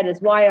my head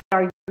is why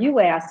are you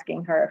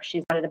asking her if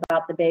she's excited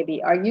about the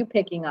baby? Are you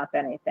picking up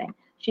anything?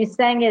 She's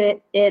saying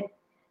it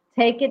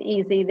take it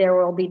easy. There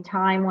will be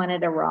time when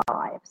it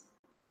arrives.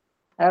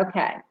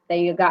 Okay, there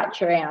you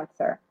got your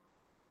answer.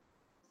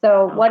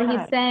 So what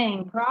he's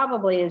saying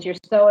probably is you're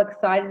so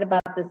excited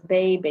about this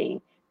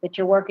baby that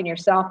you're working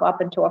yourself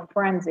up into a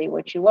frenzy,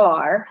 which you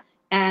are,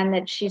 and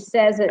that she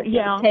says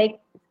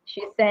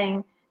she's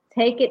saying,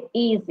 take it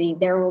easy.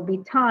 There will be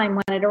time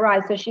when it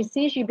arrives. So she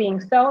sees you being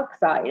so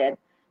excited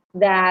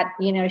that,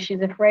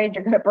 she's afraid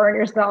you're going to burn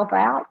yourself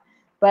out.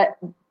 But,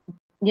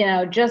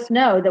 just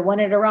know that when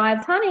it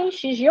arrives, honey,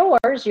 she's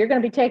yours. You're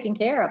going to be taking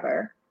care of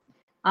her.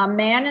 A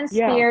man in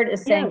spirit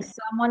is saying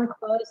someone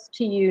close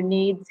to you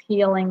needs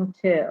healing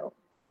too.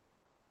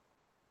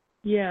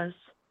 Yes.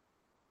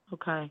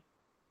 Okay.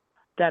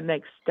 That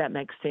makes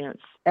sense.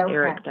 Okay.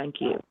 Eric,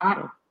 thank you.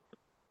 I'm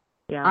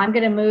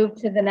going to move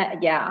to the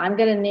next. Yeah, I'm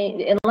going to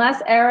need,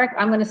 unless Eric,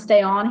 I'm going to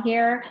stay on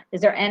here.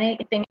 Is there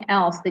anything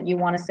else that you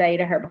want to say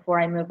to her before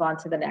I move on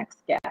to the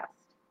next guest?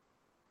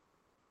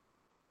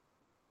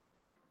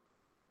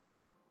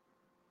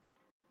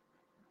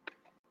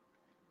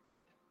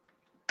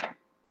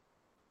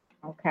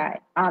 Okay.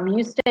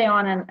 You stay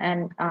on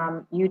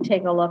and you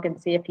take a look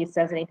and see if he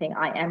says anything.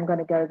 I am going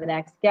to go to the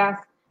next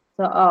guest.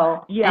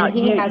 So, and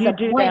he has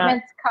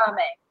appointments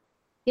coming.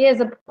 He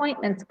has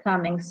appointments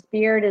coming.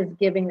 Spirit is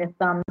giving the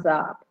thumbs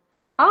up.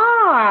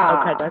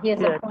 Okay, that's he has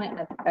good.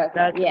 appointments.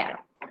 Okay, yeah.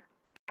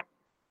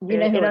 You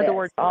know who in it other is.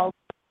 words,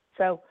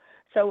 so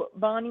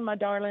Bonnie, my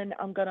darling,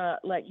 I'm gonna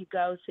let you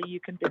go so you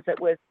can visit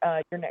with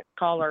your next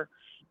caller.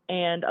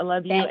 And I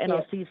love you, and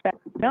I'll see you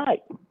Saturday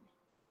night.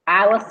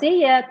 I will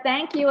see you.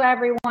 Thank you,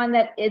 everyone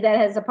that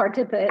has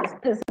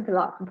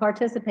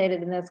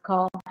participated in this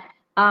call.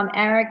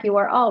 Eric, you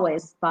are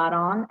always spot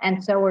on,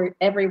 and so are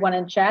everyone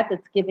in chat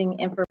that's giving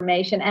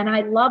information, and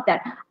I love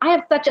that. I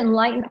have such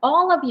enlightened,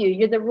 all of you.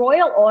 You're the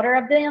Royal Order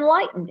of the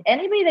Enlightened.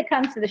 Anybody that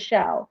comes to the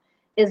show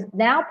is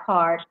now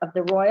part of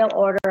the Royal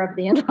Order of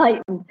the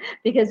Enlightened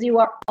because you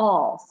are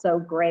all so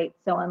great,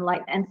 so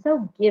enlightened, and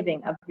so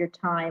giving of your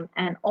time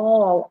and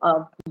all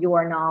of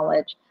your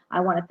knowledge. I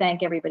want to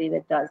thank everybody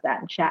that does that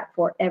in chat,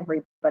 for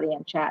everybody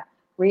in chat.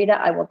 Rita,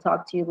 I will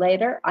talk to you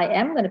later. I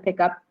am going to pick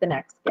up the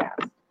next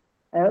guest.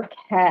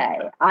 Okay,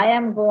 I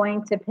am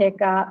going to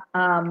pick up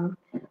the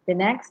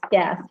next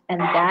guest, and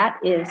that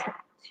is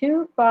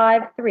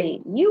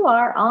 253. You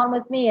are on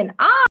with me, and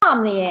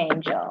I'm the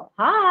angel.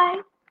 Hi.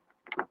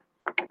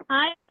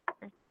 Hi.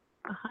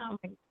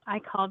 I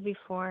called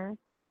before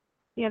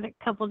the other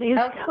couple days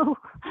ago,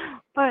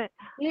 but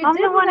I'm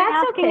the one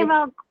asking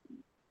about.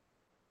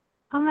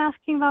 I'm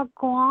asking about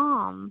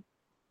Guam.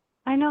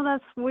 I know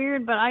that's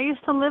weird, but I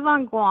used to live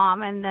on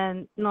Guam, and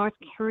then North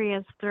Korea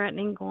is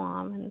threatening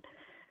Guam. And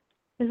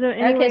is there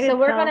any way to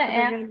we're tell going to if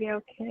they're going to be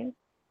okay?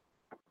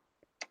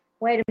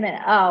 Wait a minute.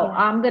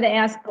 I'm going to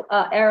ask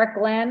Eric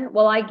Glyn.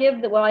 Will I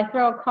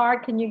throw a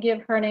card? Can you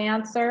give her an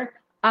answer?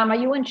 Are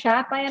you in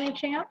chat by any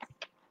chance?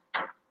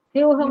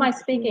 Who am I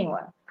speaking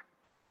with?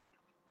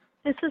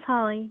 This is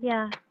Holly.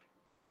 Yeah.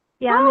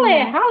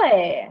 Yeah.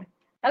 Holly.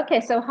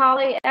 Okay, so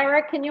Holly,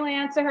 Eric, can you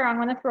answer her? I'm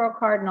going to throw a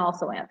card and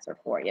also answer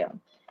for you.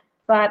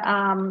 But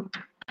I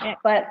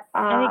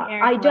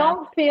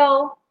don't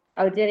feel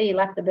Oh, did he?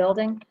 Left the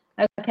building?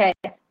 Okay.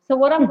 So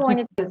what I'm going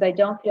to do is I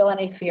don't feel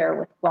any fear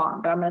with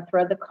Guam, but I'm going to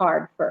throw the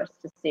card first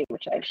to see,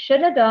 which I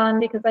should have done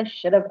because I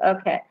should have.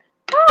 Okay.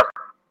 Ah!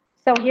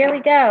 So here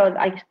we go.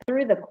 I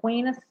threw the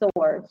Queen of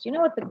Swords. You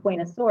know what the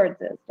Queen of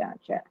Swords is, don't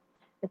you?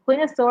 The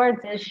Queen of Swords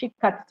is she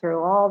cuts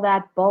through all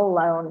that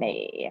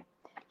baloney.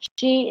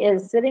 She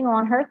is sitting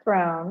on her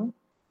throne.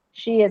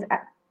 She is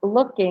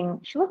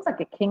she looks like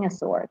a King of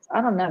Swords.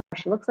 I don't know.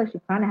 She looks like she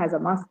kind of has a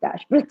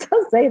mustache, but it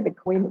does say the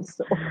Queen of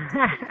Swords.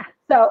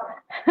 So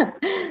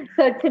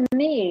to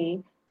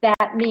me,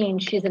 that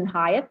means she's in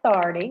high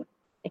authority.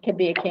 It could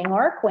be a king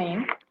or a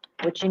queen,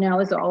 which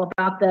is all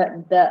about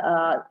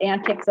the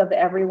antics of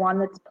everyone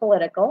that's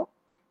political.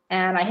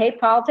 And I hate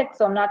politics,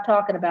 so I'm not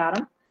talking about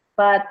them.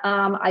 But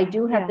I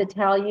do have to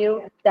tell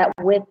you that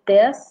with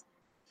this,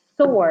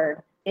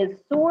 sword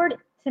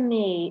to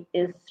me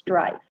is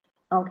strife.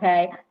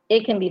 Okay,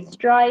 it can be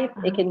strife.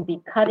 It can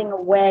be cutting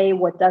away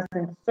what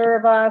doesn't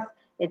serve us.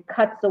 It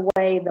cuts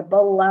away the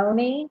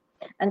baloney.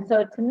 And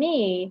so to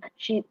me,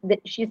 she's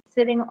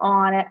sitting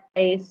on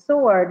a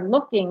sword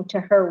looking to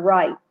her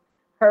right.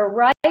 Her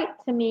right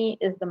to me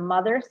is the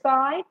mother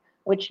side,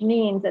 which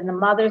means, and the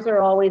mothers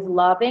are always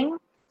loving.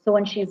 So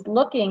when she's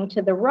looking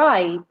to the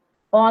right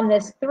on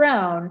this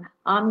throne,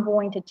 I'm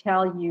going to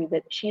tell you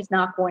that she's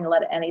not going to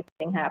let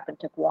anything happen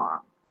to Guam.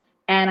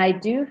 And I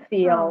do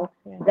feel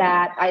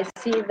that I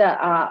see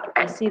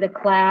the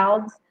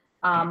clouds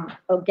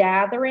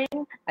gathering.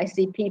 I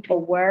see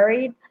people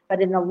worried,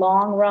 but in the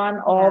long run,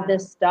 all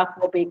this stuff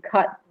will be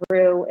cut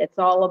through. It's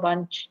all a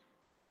bunch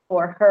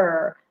for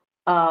her.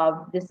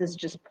 This is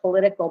just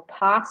political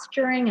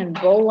posturing and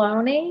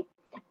baloney,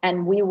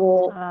 and we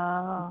will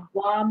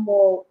Guam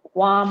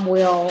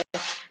will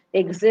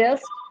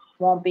exist,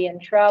 won't be in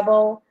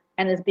trouble,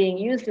 and is being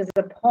used as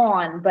a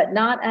pawn, but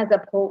not as a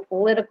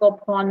political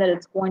pawn that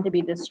it's going to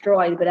be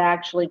destroyed, but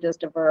actually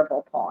just a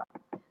verbal pawn.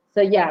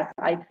 So yes,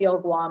 I feel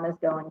Guam is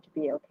going to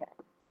be okay.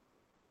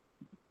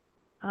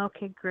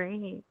 Okay,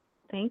 great.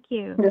 Thank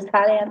you. Does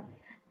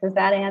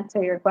that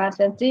answer your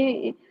question?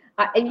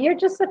 You're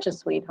just such a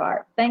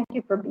sweetheart. Thank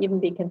you for even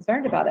being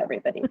concerned about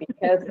everybody,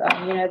 because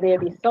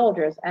there'd be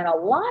soldiers and a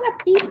lot of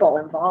people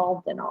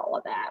involved in all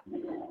of that.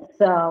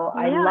 So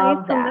I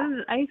love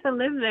that. I used to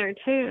live there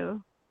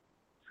too.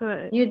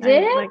 So you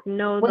did? I,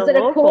 know Was the it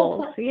locals. A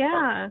cool place?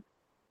 Yeah.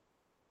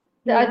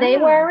 Are they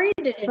worried?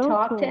 Did you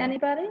talk to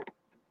anybody?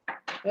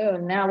 Oh,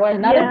 now what?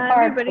 Another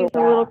card. Everybody's a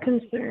little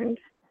concerned.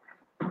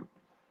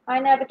 I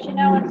know, but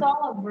it's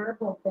all a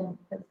verbal thing,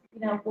 because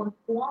with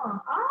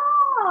Guam,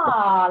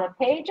 the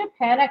Page of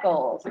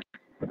Pentacles,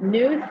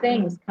 new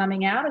things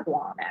coming out of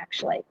Guam,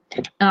 actually.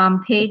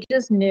 Page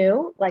is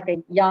new, like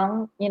a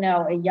young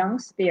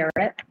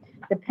spirit.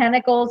 The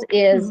Pentacles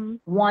is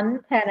one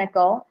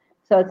pentacle,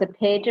 so it's a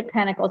Page of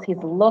Pentacles. He's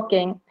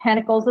looking.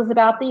 Pentacles is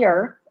about the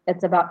earth.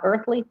 It's about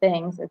earthly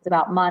things. It's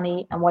about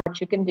money and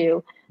what you can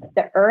do.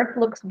 The earth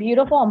looks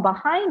beautiful, and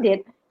behind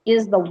it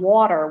is the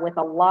water with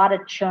a lot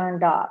of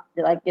churned up.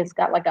 Like it's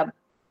got like a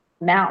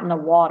mountain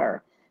of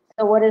water.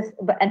 So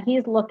and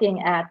he's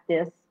looking at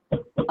this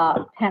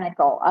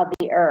pentacle of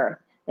the earth.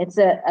 It's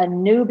a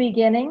new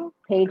beginning.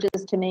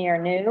 Pages to me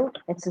are new.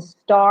 It's a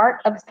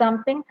start of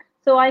something.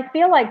 So I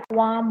feel like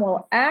Guam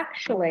will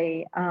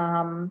actually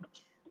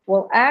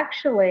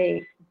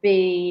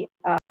be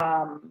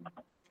come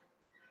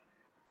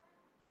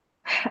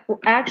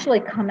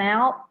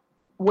out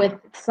with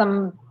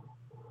some.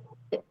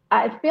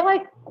 I feel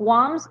like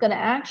Guam's going to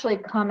actually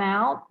come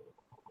out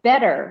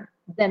better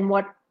than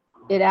what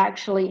it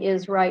actually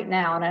is right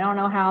now. And I don't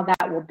know how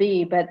that will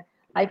be, but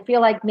I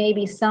feel like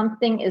maybe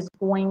something is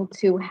going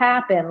to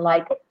happen,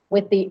 like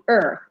with the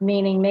earth,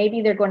 meaning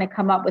maybe they're going to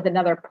come up with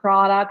another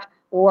product,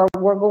 or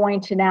we're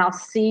going to now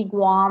see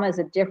Guam as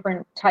a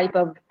different type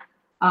of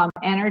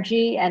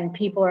energy, and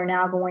people are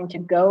now going to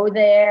go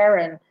there,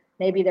 and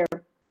maybe their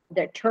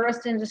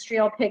tourist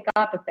industry will pick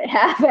up if they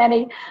have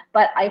any,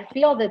 but I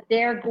feel that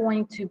they're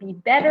going to be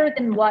better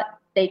than what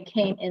they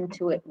came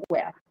into it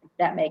with, if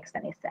that makes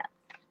any sense.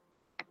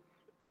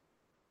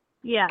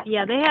 Yeah,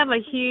 they have a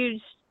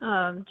huge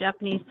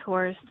Japanese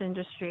tourist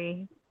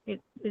industry.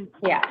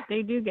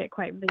 They do get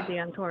quite busy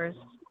on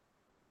tourists.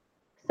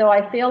 So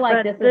I feel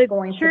like this is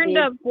going to be... churned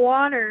up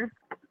water.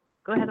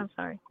 Go ahead, I'm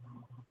sorry.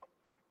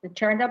 The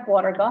churned up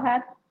water, go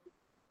ahead.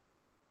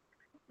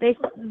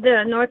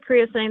 The North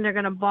Korea is saying they're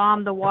going to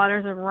bomb the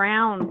waters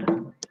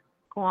around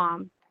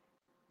Guam,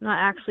 not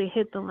actually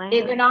hit the land.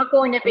 They're not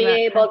going to be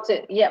able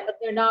to. Yeah, but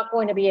they're not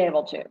going to be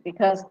able to,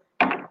 because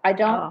I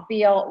don't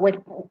feel with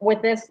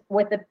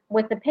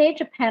the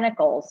Page of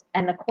Pentacles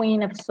and the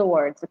Queen of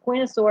Swords. The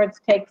Queen of Swords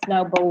takes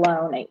no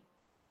baloney.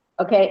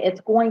 Okay, it's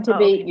going to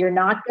be, you're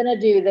not going to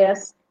do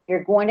this.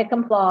 You're going to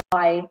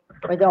comply,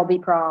 or there'll be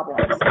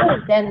problems.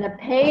 Then the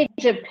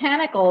Page of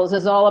Pentacles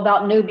is all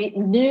about new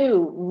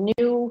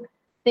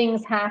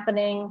things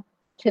happening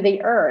to the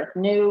earth,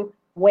 new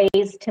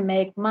ways to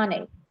make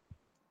money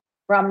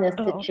from this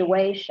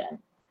situation.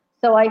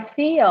 So I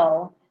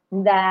feel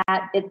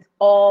that it's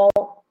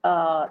all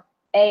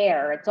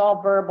air, it's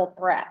all verbal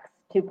threats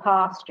to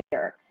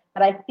posture.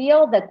 But I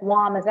feel that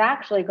Guam is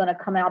actually going to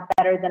come out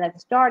better than it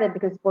started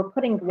because we're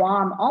putting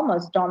Guam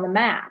almost on the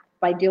map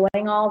by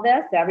doing all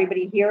this.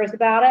 Everybody hears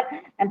about it,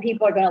 and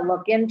people are going to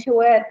look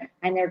into it,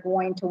 and they're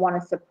going to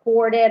want to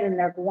support it, and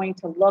they're going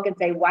to look and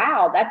say,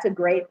 wow, that's a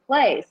great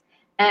place.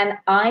 And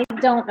I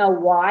don't know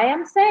why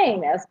I'm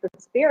saying this, but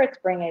Spirit's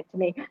bringing it to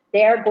me.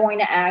 They're going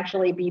to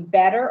actually be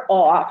better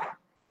off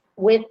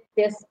with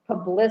this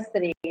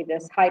publicity,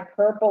 this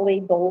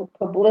hyperbole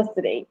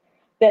publicity,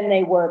 than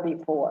they were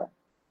before.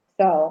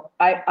 So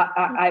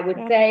I would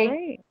say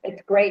great.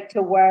 It's great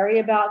to worry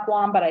about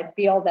Guam, but I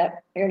feel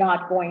that you're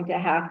not going to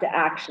have to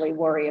actually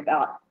worry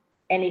about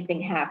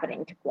anything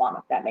happening to Guam,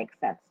 if that makes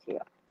sense to you.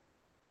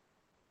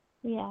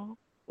 Yeah.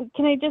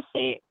 Can I just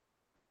say,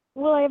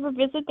 will I ever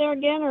visit there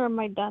again, or am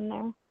I done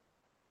there?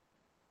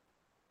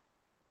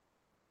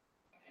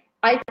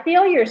 I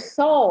feel your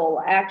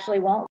soul actually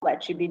won't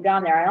let you be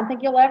done there. I don't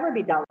think you'll ever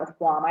be done with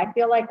Guam. I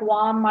feel like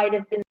Guam might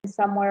have been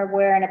somewhere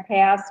where in a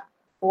past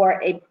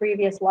or a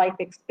previous life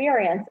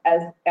experience,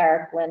 as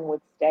Eric Glyn would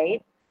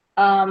state,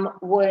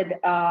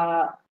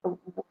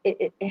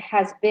 it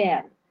has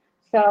been.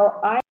 So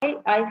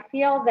I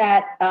feel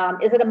that,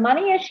 is it a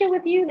money issue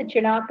with you that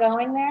you're not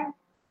going there?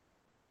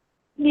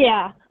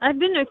 Yeah, I've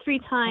been there 3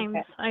 times.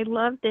 Okay. I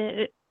loved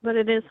it, but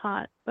it is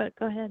hot. But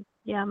go ahead.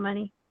 Yeah,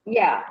 money.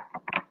 Yeah,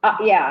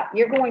 yeah,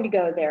 you're going to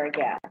go there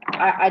again.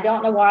 I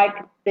don't know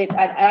why.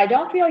 I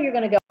don't feel you're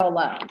going to go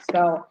alone.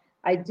 So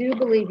I do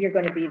believe you're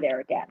going to be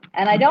there again,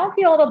 and I don't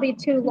feel it'll be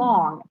too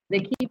long.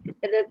 They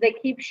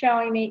keep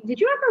showing me.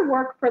 Did you ever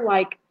work for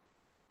like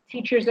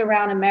Teachers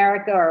Around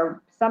America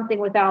or something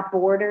Without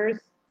Borders?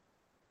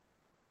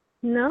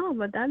 No,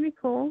 but that'd be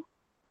cool.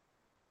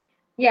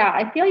 Yeah,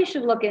 I feel you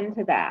should look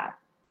into that.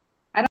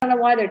 I don't know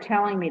why they're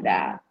telling me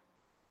that,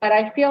 but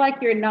I feel like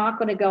you're not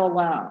going to go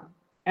alone.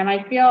 And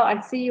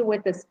I see you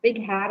with this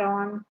big hat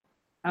on,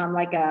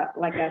 like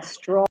a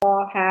straw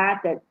hat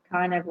that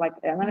kind of like,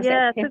 I'm going to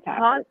say it's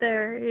hot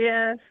there.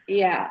 Yes.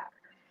 Yeah.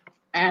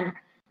 And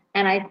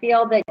I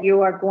feel that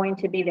you are going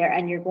to be there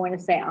and you're going to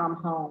say, I'm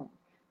home.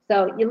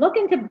 So you look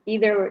into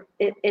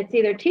it's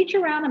either Teach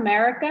Around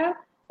America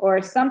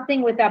or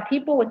something without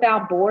People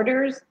Without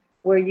Borders,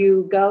 where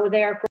you go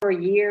there for a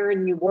year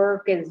and you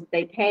work as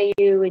they pay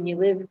you and you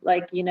live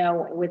like,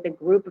 with a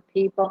group of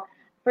people.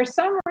 For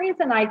some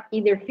reason, I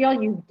either feel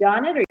you've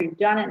done it or you've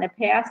done it in a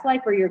past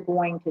life or you're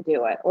going to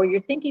do it or you're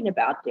thinking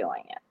about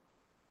doing it.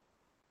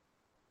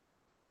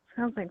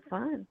 Sounds like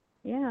fun.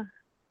 Yeah.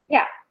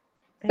 Yeah.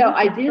 So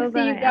I do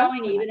see you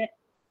going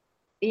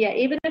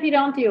even if you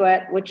don't do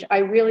it, which I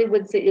really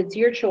would say it's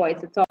your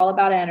choice. It's all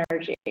about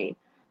energy.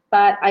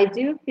 But I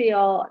do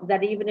feel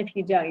that even if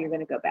you don't, you're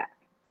going to go back.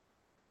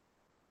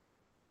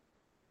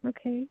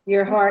 Okay.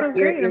 Your heart,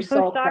 your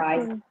soul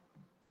cries.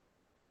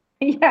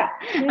 Yeah,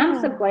 I'm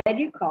so glad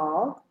you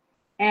called.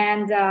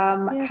 And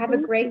have a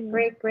great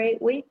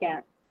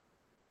weekend.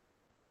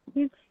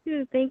 You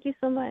too. Thank you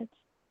so much.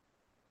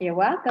 You're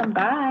welcome.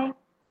 Bye.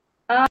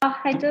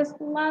 I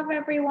just love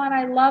everyone.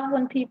 I love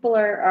when people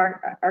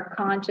are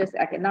conscious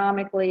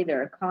economically.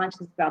 They're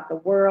conscious about the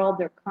world.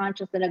 They're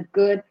conscious in a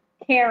good,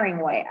 caring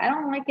way. I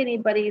don't like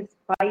anybody's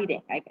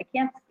fighting. I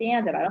can't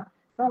stand it. I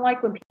don't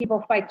like when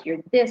people fight. You're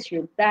this,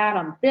 you're that,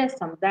 I'm this,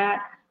 I'm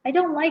that. I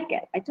don't like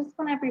it. I just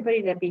want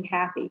everybody to be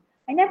happy.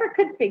 I never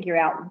could figure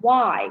out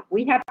why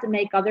we have to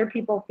make other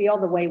people feel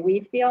the way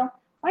we feel.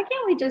 Why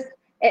can't we just,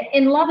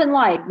 in love and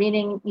light,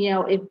 meaning,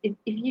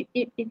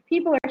 if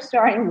people are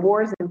starting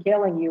wars and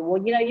killing you,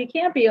 well, you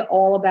can't be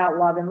all about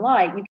love and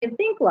light. You can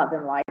think love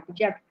and light, but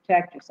you have to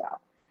protect yourself.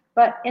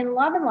 But in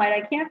love and light,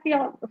 I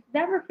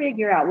never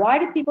figure out, why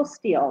do people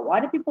steal?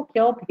 Why do people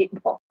kill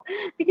people?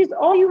 Because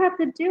all you have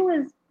to do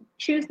is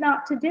choose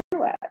not to do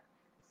it.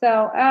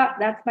 So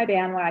that's my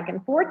bandwagon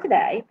for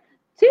today.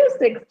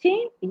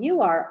 216,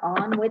 you are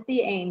on with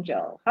the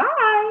angel.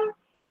 Hi.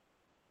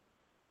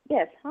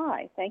 Yes,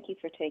 hi. Thank you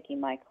for taking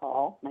my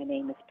call. My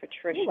name is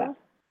Patricia.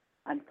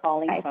 I'm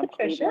calling from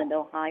Cleveland,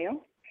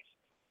 Ohio.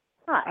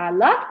 Hi. I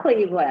love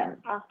Cleveland.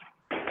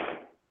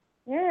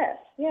 Yes.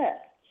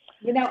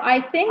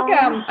 I think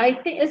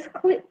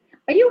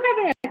are you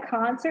having a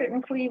concert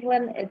in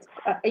Cleveland?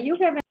 Are you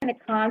having a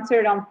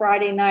concert on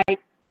Friday night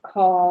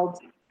called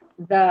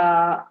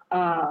the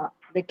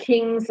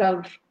Kings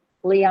of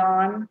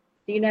Leon?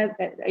 Do you know?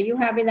 Are you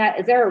having that?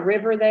 Is there a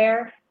river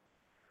there?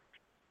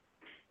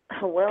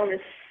 Well,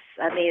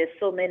 there's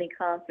so many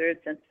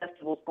concerts and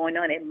festivals going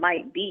on. It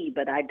might be,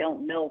 but I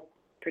don't know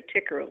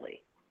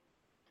particularly.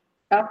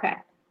 Okay.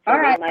 So all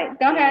right.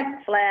 Go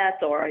ahead.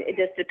 Flat, or it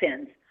just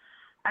depends.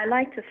 I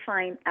like to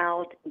find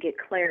out, get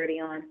clarity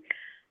on.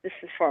 This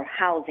is for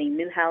housing,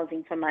 new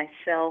housing for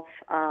myself.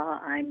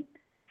 I'm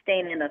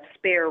staying in a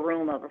spare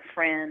room of a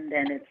friend,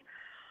 and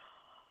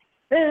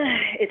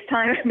it's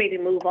time for me to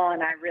move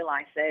on. I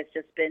realize that it's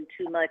just been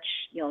too much,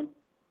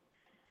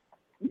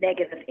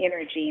 negative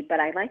energy, but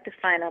I'd like to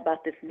find out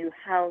about this new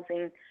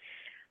housing.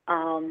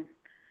 And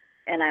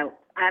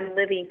I'm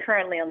living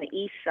currently on the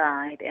east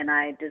side, and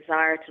I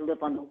desire to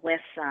live on the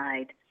west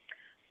side.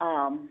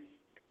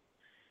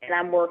 And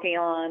I'm working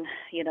on,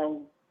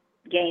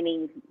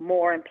 gaining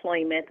more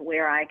employment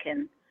where I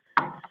can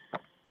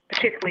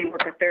particularly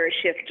work a third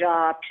shift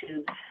job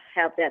to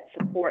have that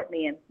support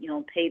me and,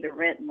 pay the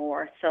rent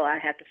more. So I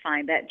have to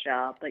find that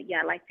job. But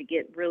yeah, I like to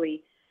get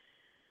really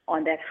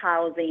on that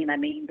housing. I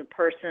mean, the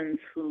persons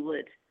who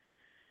would,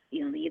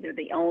 either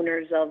the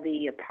owners of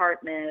the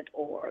apartment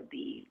or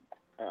the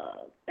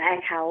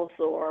back house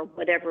or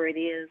whatever it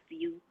is.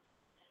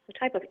 What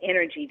type of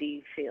energy do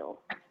you feel?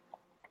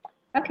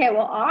 Okay,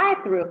 well, I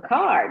threw a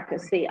card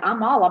because, see,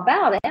 I'm all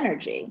about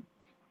energy.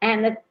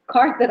 And the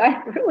card that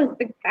I threw was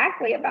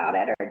exactly about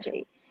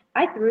energy.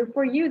 I threw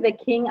for you the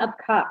King of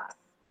Cups.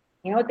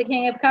 You know what the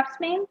King of Cups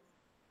means?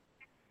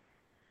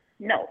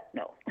 No.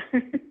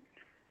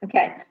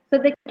 Okay, so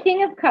the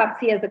King of Cups,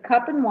 he has a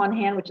cup in one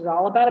hand, which is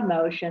all about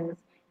emotions.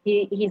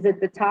 He's at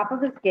the top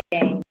of his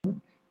game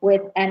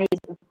and he's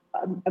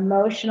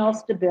emotional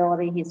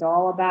stability. He's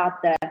all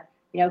about the,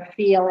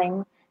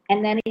 feeling.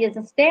 And then he has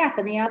a staff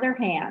in the other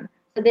hand.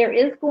 So there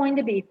is going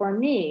to be, for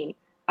me,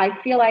 I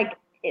feel like,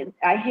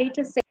 I hate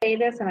to say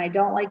this and I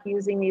don't like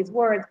using these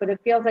words, but it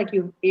feels like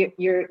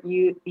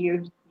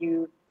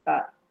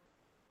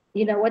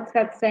what's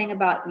that saying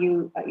about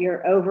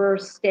you're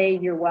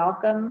overstayed your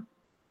welcome?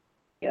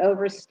 You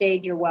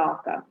overstayed your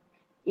welcome.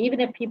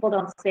 Even if people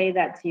don't say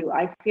that to you,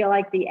 I feel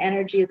like the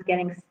energy is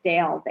getting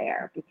stale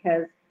there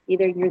because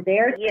either you're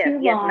there too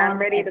long. Yes, and I'm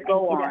ready to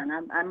go on.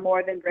 I'm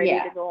more than ready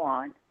to go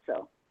on.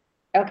 So.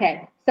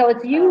 Okay, so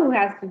it's you who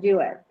has to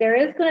do it. There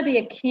is going to be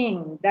a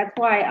king. That's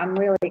why I'm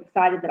really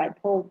excited that I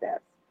pulled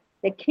this.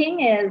 The king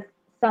is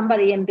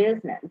somebody in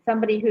business,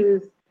 somebody who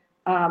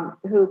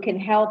can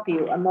help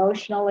you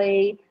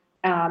emotionally,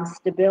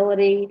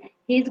 stability.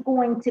 He's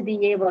going to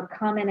be able to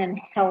come in and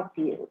help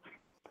you.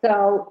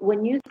 So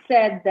when you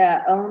said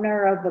the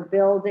owner of a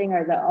building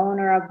or the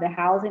owner of the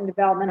housing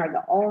development or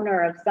the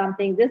owner of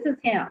something, this is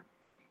him.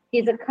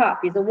 He's a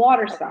cup. He's a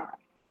water sign.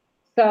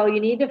 So you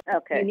need to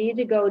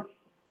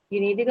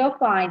go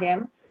find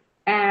him,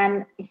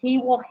 and he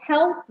will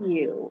help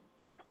you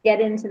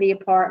get into the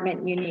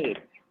apartment you need.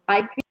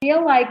 I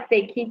feel like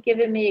they keep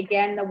giving me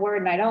again the word,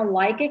 and I don't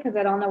like it because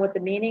I don't know what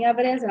the meaning of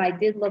it is. And I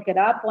did look it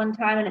up one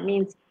time, and it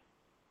means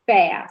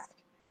fast.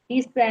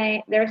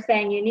 They're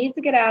saying you need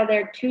to get out of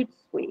there too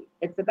sweet.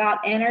 It's about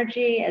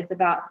energy. It's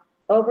about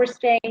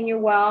overstaying your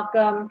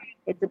welcome.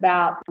 It's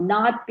about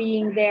not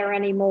being there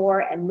anymore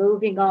and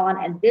moving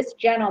on. And this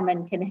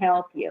gentleman can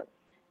help you.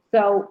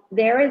 So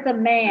there is a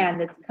man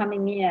that's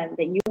coming in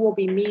that you will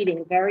be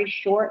meeting very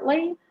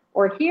shortly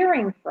or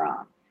hearing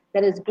from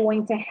that is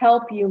going to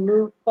help you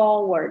move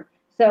forward.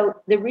 So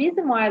the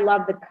reason why I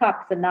love the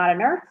cups and not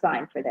an earth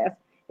sign for this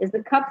is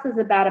the cups is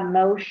about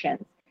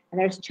emotions. And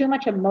there's too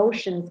much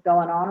emotions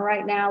going on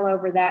right now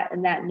over that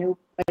in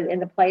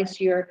the place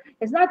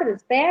it's not that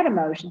it's bad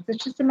emotions,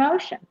 it's just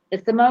emotion.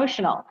 It's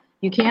emotional.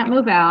 You can't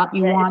move out.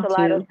 You want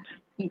to.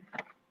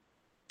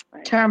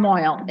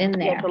 Turmoil in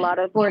there. There's a lot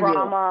of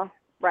drama.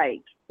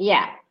 Right.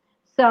 Yeah.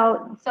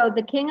 So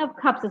the King of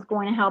Cups is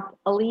going to help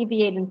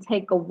alleviate and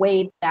take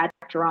away that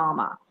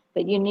drama.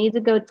 But you need to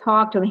go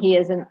talk to him. He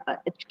is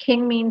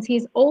king means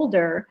he's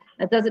older.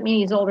 That doesn't mean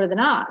he's older than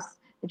us.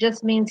 It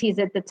just means he's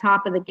at the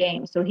top of the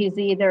game. So he's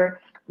either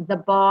the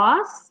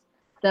boss,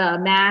 the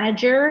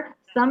manager,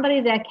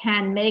 somebody that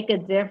can make a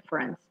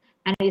difference.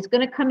 And he's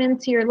going to come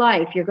into your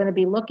life. You're going to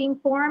be looking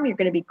for him. You're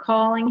going to be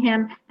calling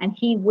him, and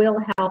he will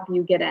help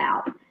you get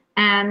out.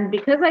 And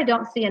because I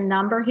don't see a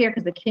number here,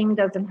 because the king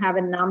doesn't have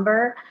a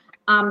number,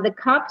 the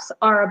cups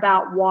are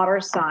about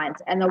water signs.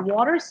 And the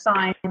water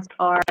signs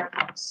are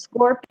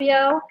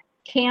Scorpio,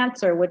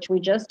 Cancer, which we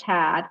just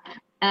had,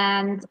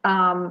 and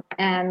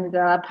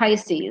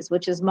Pisces,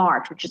 which is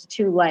March, which is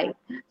too late.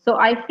 So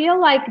I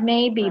feel like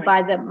maybe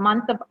by the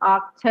month of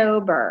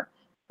October,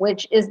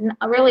 which is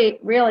really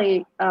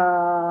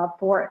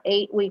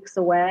 8 weeks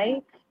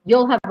away,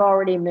 you'll have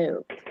already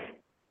moved.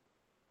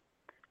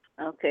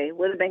 Okay,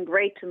 would have been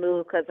great to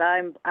move because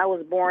I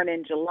was born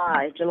in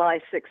July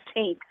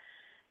 16th.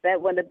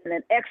 That would have been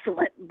an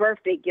excellent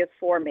birthday gift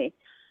for me.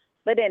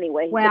 But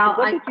anyway, well,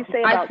 what did you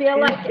say about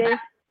Tuesday?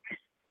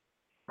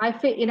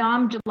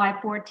 I'm July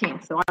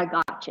 14th, so I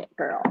got you,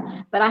 girl.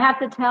 But I have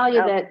to tell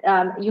you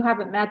that you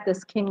haven't met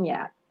this king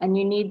yet, and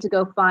you need to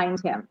go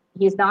find him.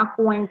 He's not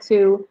going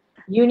to,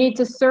 you need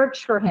to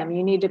search for him.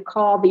 You need to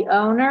call the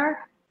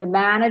owner, the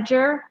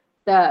manager,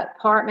 the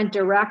apartment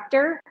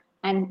director,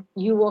 and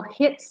you will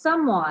hit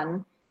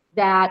someone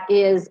that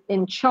is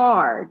in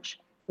charge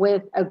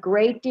with a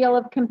great deal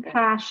of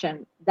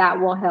compassion that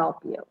will help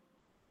you.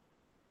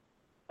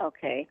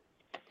 Okay.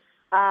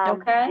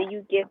 Okay. Do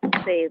you get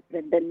to say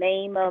the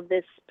name of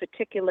this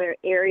particular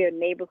area,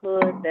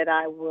 neighborhood that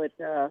I would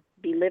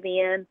be living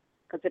in?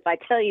 Because if I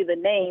tell you the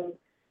name,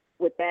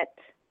 would that...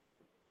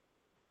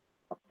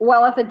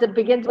 Well, if it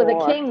begins with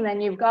a king,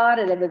 then you've got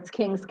it. If it's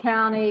Kings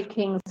County,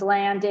 Kings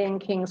Landing,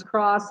 Kings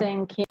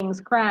Crossing,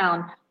 Kings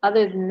Crown.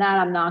 Other than that,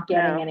 I'm not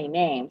getting any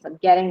names. I'm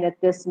getting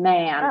that this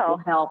man will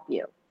help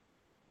you.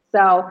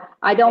 So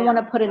I don't want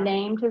to put a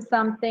name to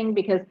something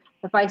because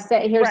if I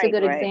say, here's a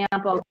good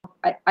example.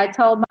 I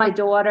told my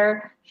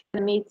daughter she's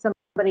going to meet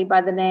somebody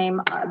by the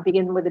name,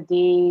 begin with a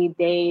D,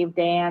 Dave,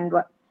 Dan,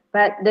 but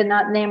the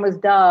name was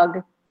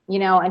Doug, you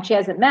know, and she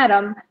hasn't met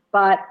him,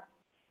 but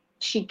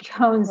she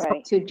hones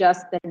up to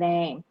just the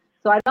name.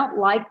 So I don't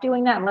like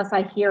doing that unless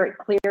I hear it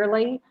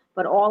clearly,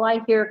 but all I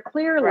hear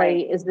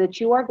clearly is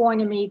that you are going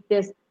to meet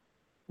this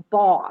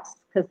boss,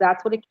 because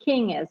that's what a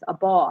king is, a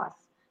boss,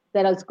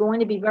 that is going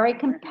to be very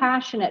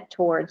compassionate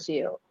towards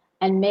you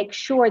and make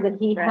sure that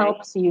he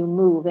helps you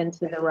move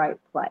into the right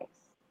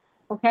place.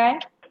 Okay?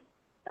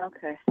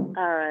 Okay.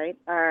 All right.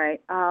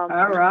 All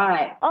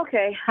right.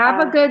 Okay. Have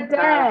a good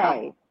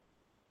day.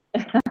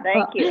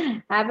 Thank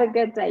you. Have a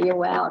good day. You're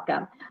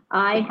welcome.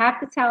 I have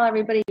to tell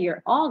everybody,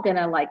 you're all going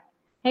to like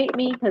hate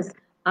me because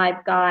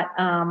I've got,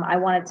 I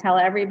want to tell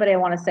everybody, I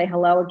want to say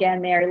hello again.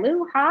 Mary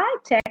Lou, hi,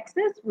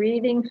 Texas,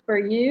 readings for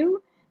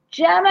you.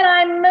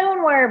 Gemini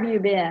Moon, where have you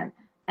been?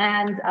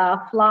 And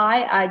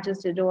Fly, I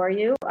just adore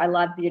you. I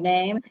love your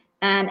name.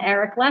 And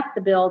Eric left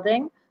the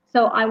building.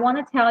 So I want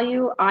to tell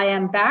you, I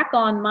am back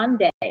on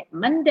Monday.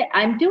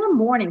 I'm doing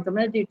mornings. I'm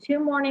going to do 2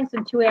 mornings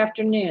and 2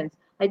 afternoons.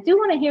 I do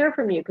want to hear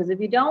from you, because if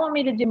you don't want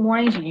me to do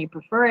mornings and you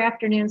prefer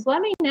afternoons,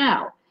 let me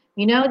know.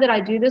 You know that I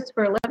do this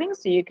for a living,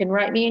 so you can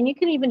write me, and you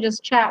can even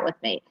just chat with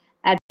me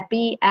at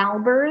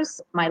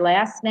Albers, my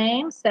last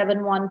name,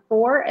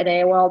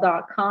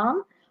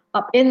 714@AOL.com.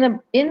 Up in the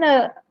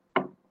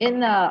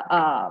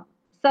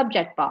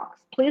subject box,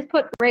 please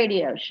put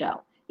radio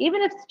show,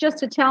 even if it's just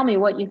to tell me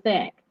what you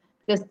think,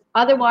 because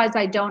otherwise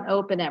I don't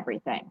open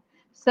everything.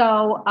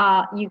 So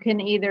you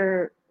can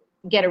either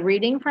get a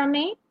reading from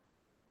me,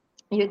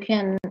 you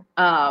can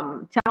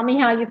tell me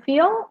how you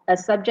feel, a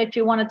subject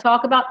you want to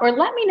talk about, or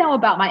let me know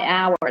about my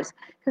hours,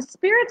 because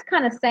Spirit's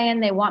kind of saying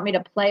they want me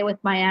to play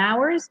with my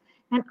hours,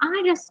 and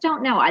I just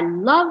don't know. I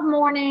love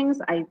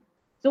mornings. I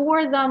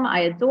adore them.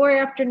 I adore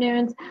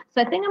afternoons.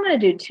 So I think I'm going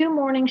to do 2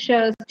 morning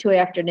shows, 2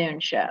 afternoon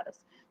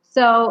shows.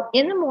 So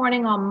in the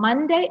morning on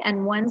Monday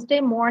and Wednesday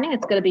morning,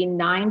 it's going to be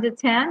 9 to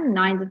 10,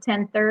 9 to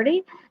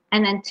 10:30.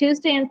 And then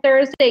Tuesday and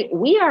Thursday,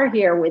 we are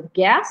here with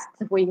guests,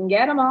 if we can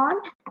get them on,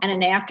 and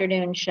an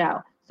afternoon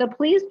show. So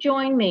please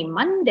join me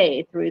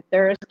Monday through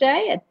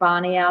Thursday at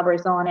Bonnie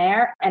Albers On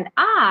Air, and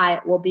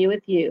I will be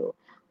with you.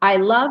 I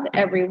love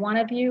every one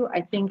of you, I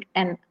think,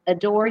 and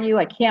adore you.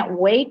 I can't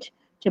wait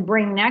to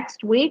bring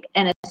next week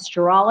an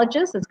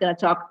astrologist that's going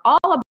to talk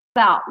all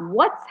about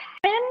what's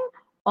happening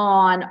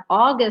on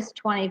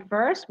August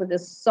 21st with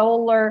this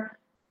solar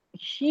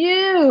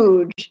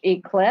huge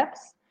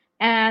eclipse.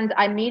 And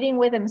I'm meeting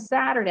with him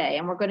Saturday,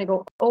 and we're going to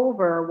go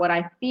over what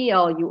I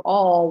feel you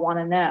all want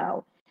to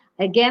know.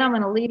 Again, I'm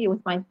going to leave you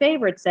with my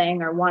favorite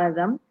saying, or one of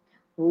them.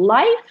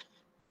 Life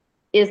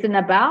isn't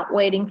about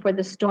waiting for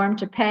the storm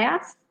to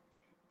pass.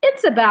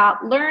 It's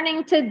about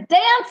learning to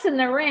dance in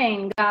the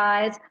rain,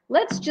 guys.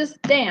 Let's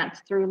just dance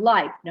through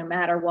life no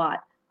matter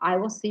what. I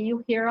will see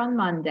you here on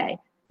Monday.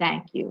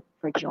 Thank you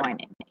for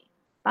joining me.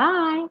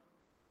 Bye.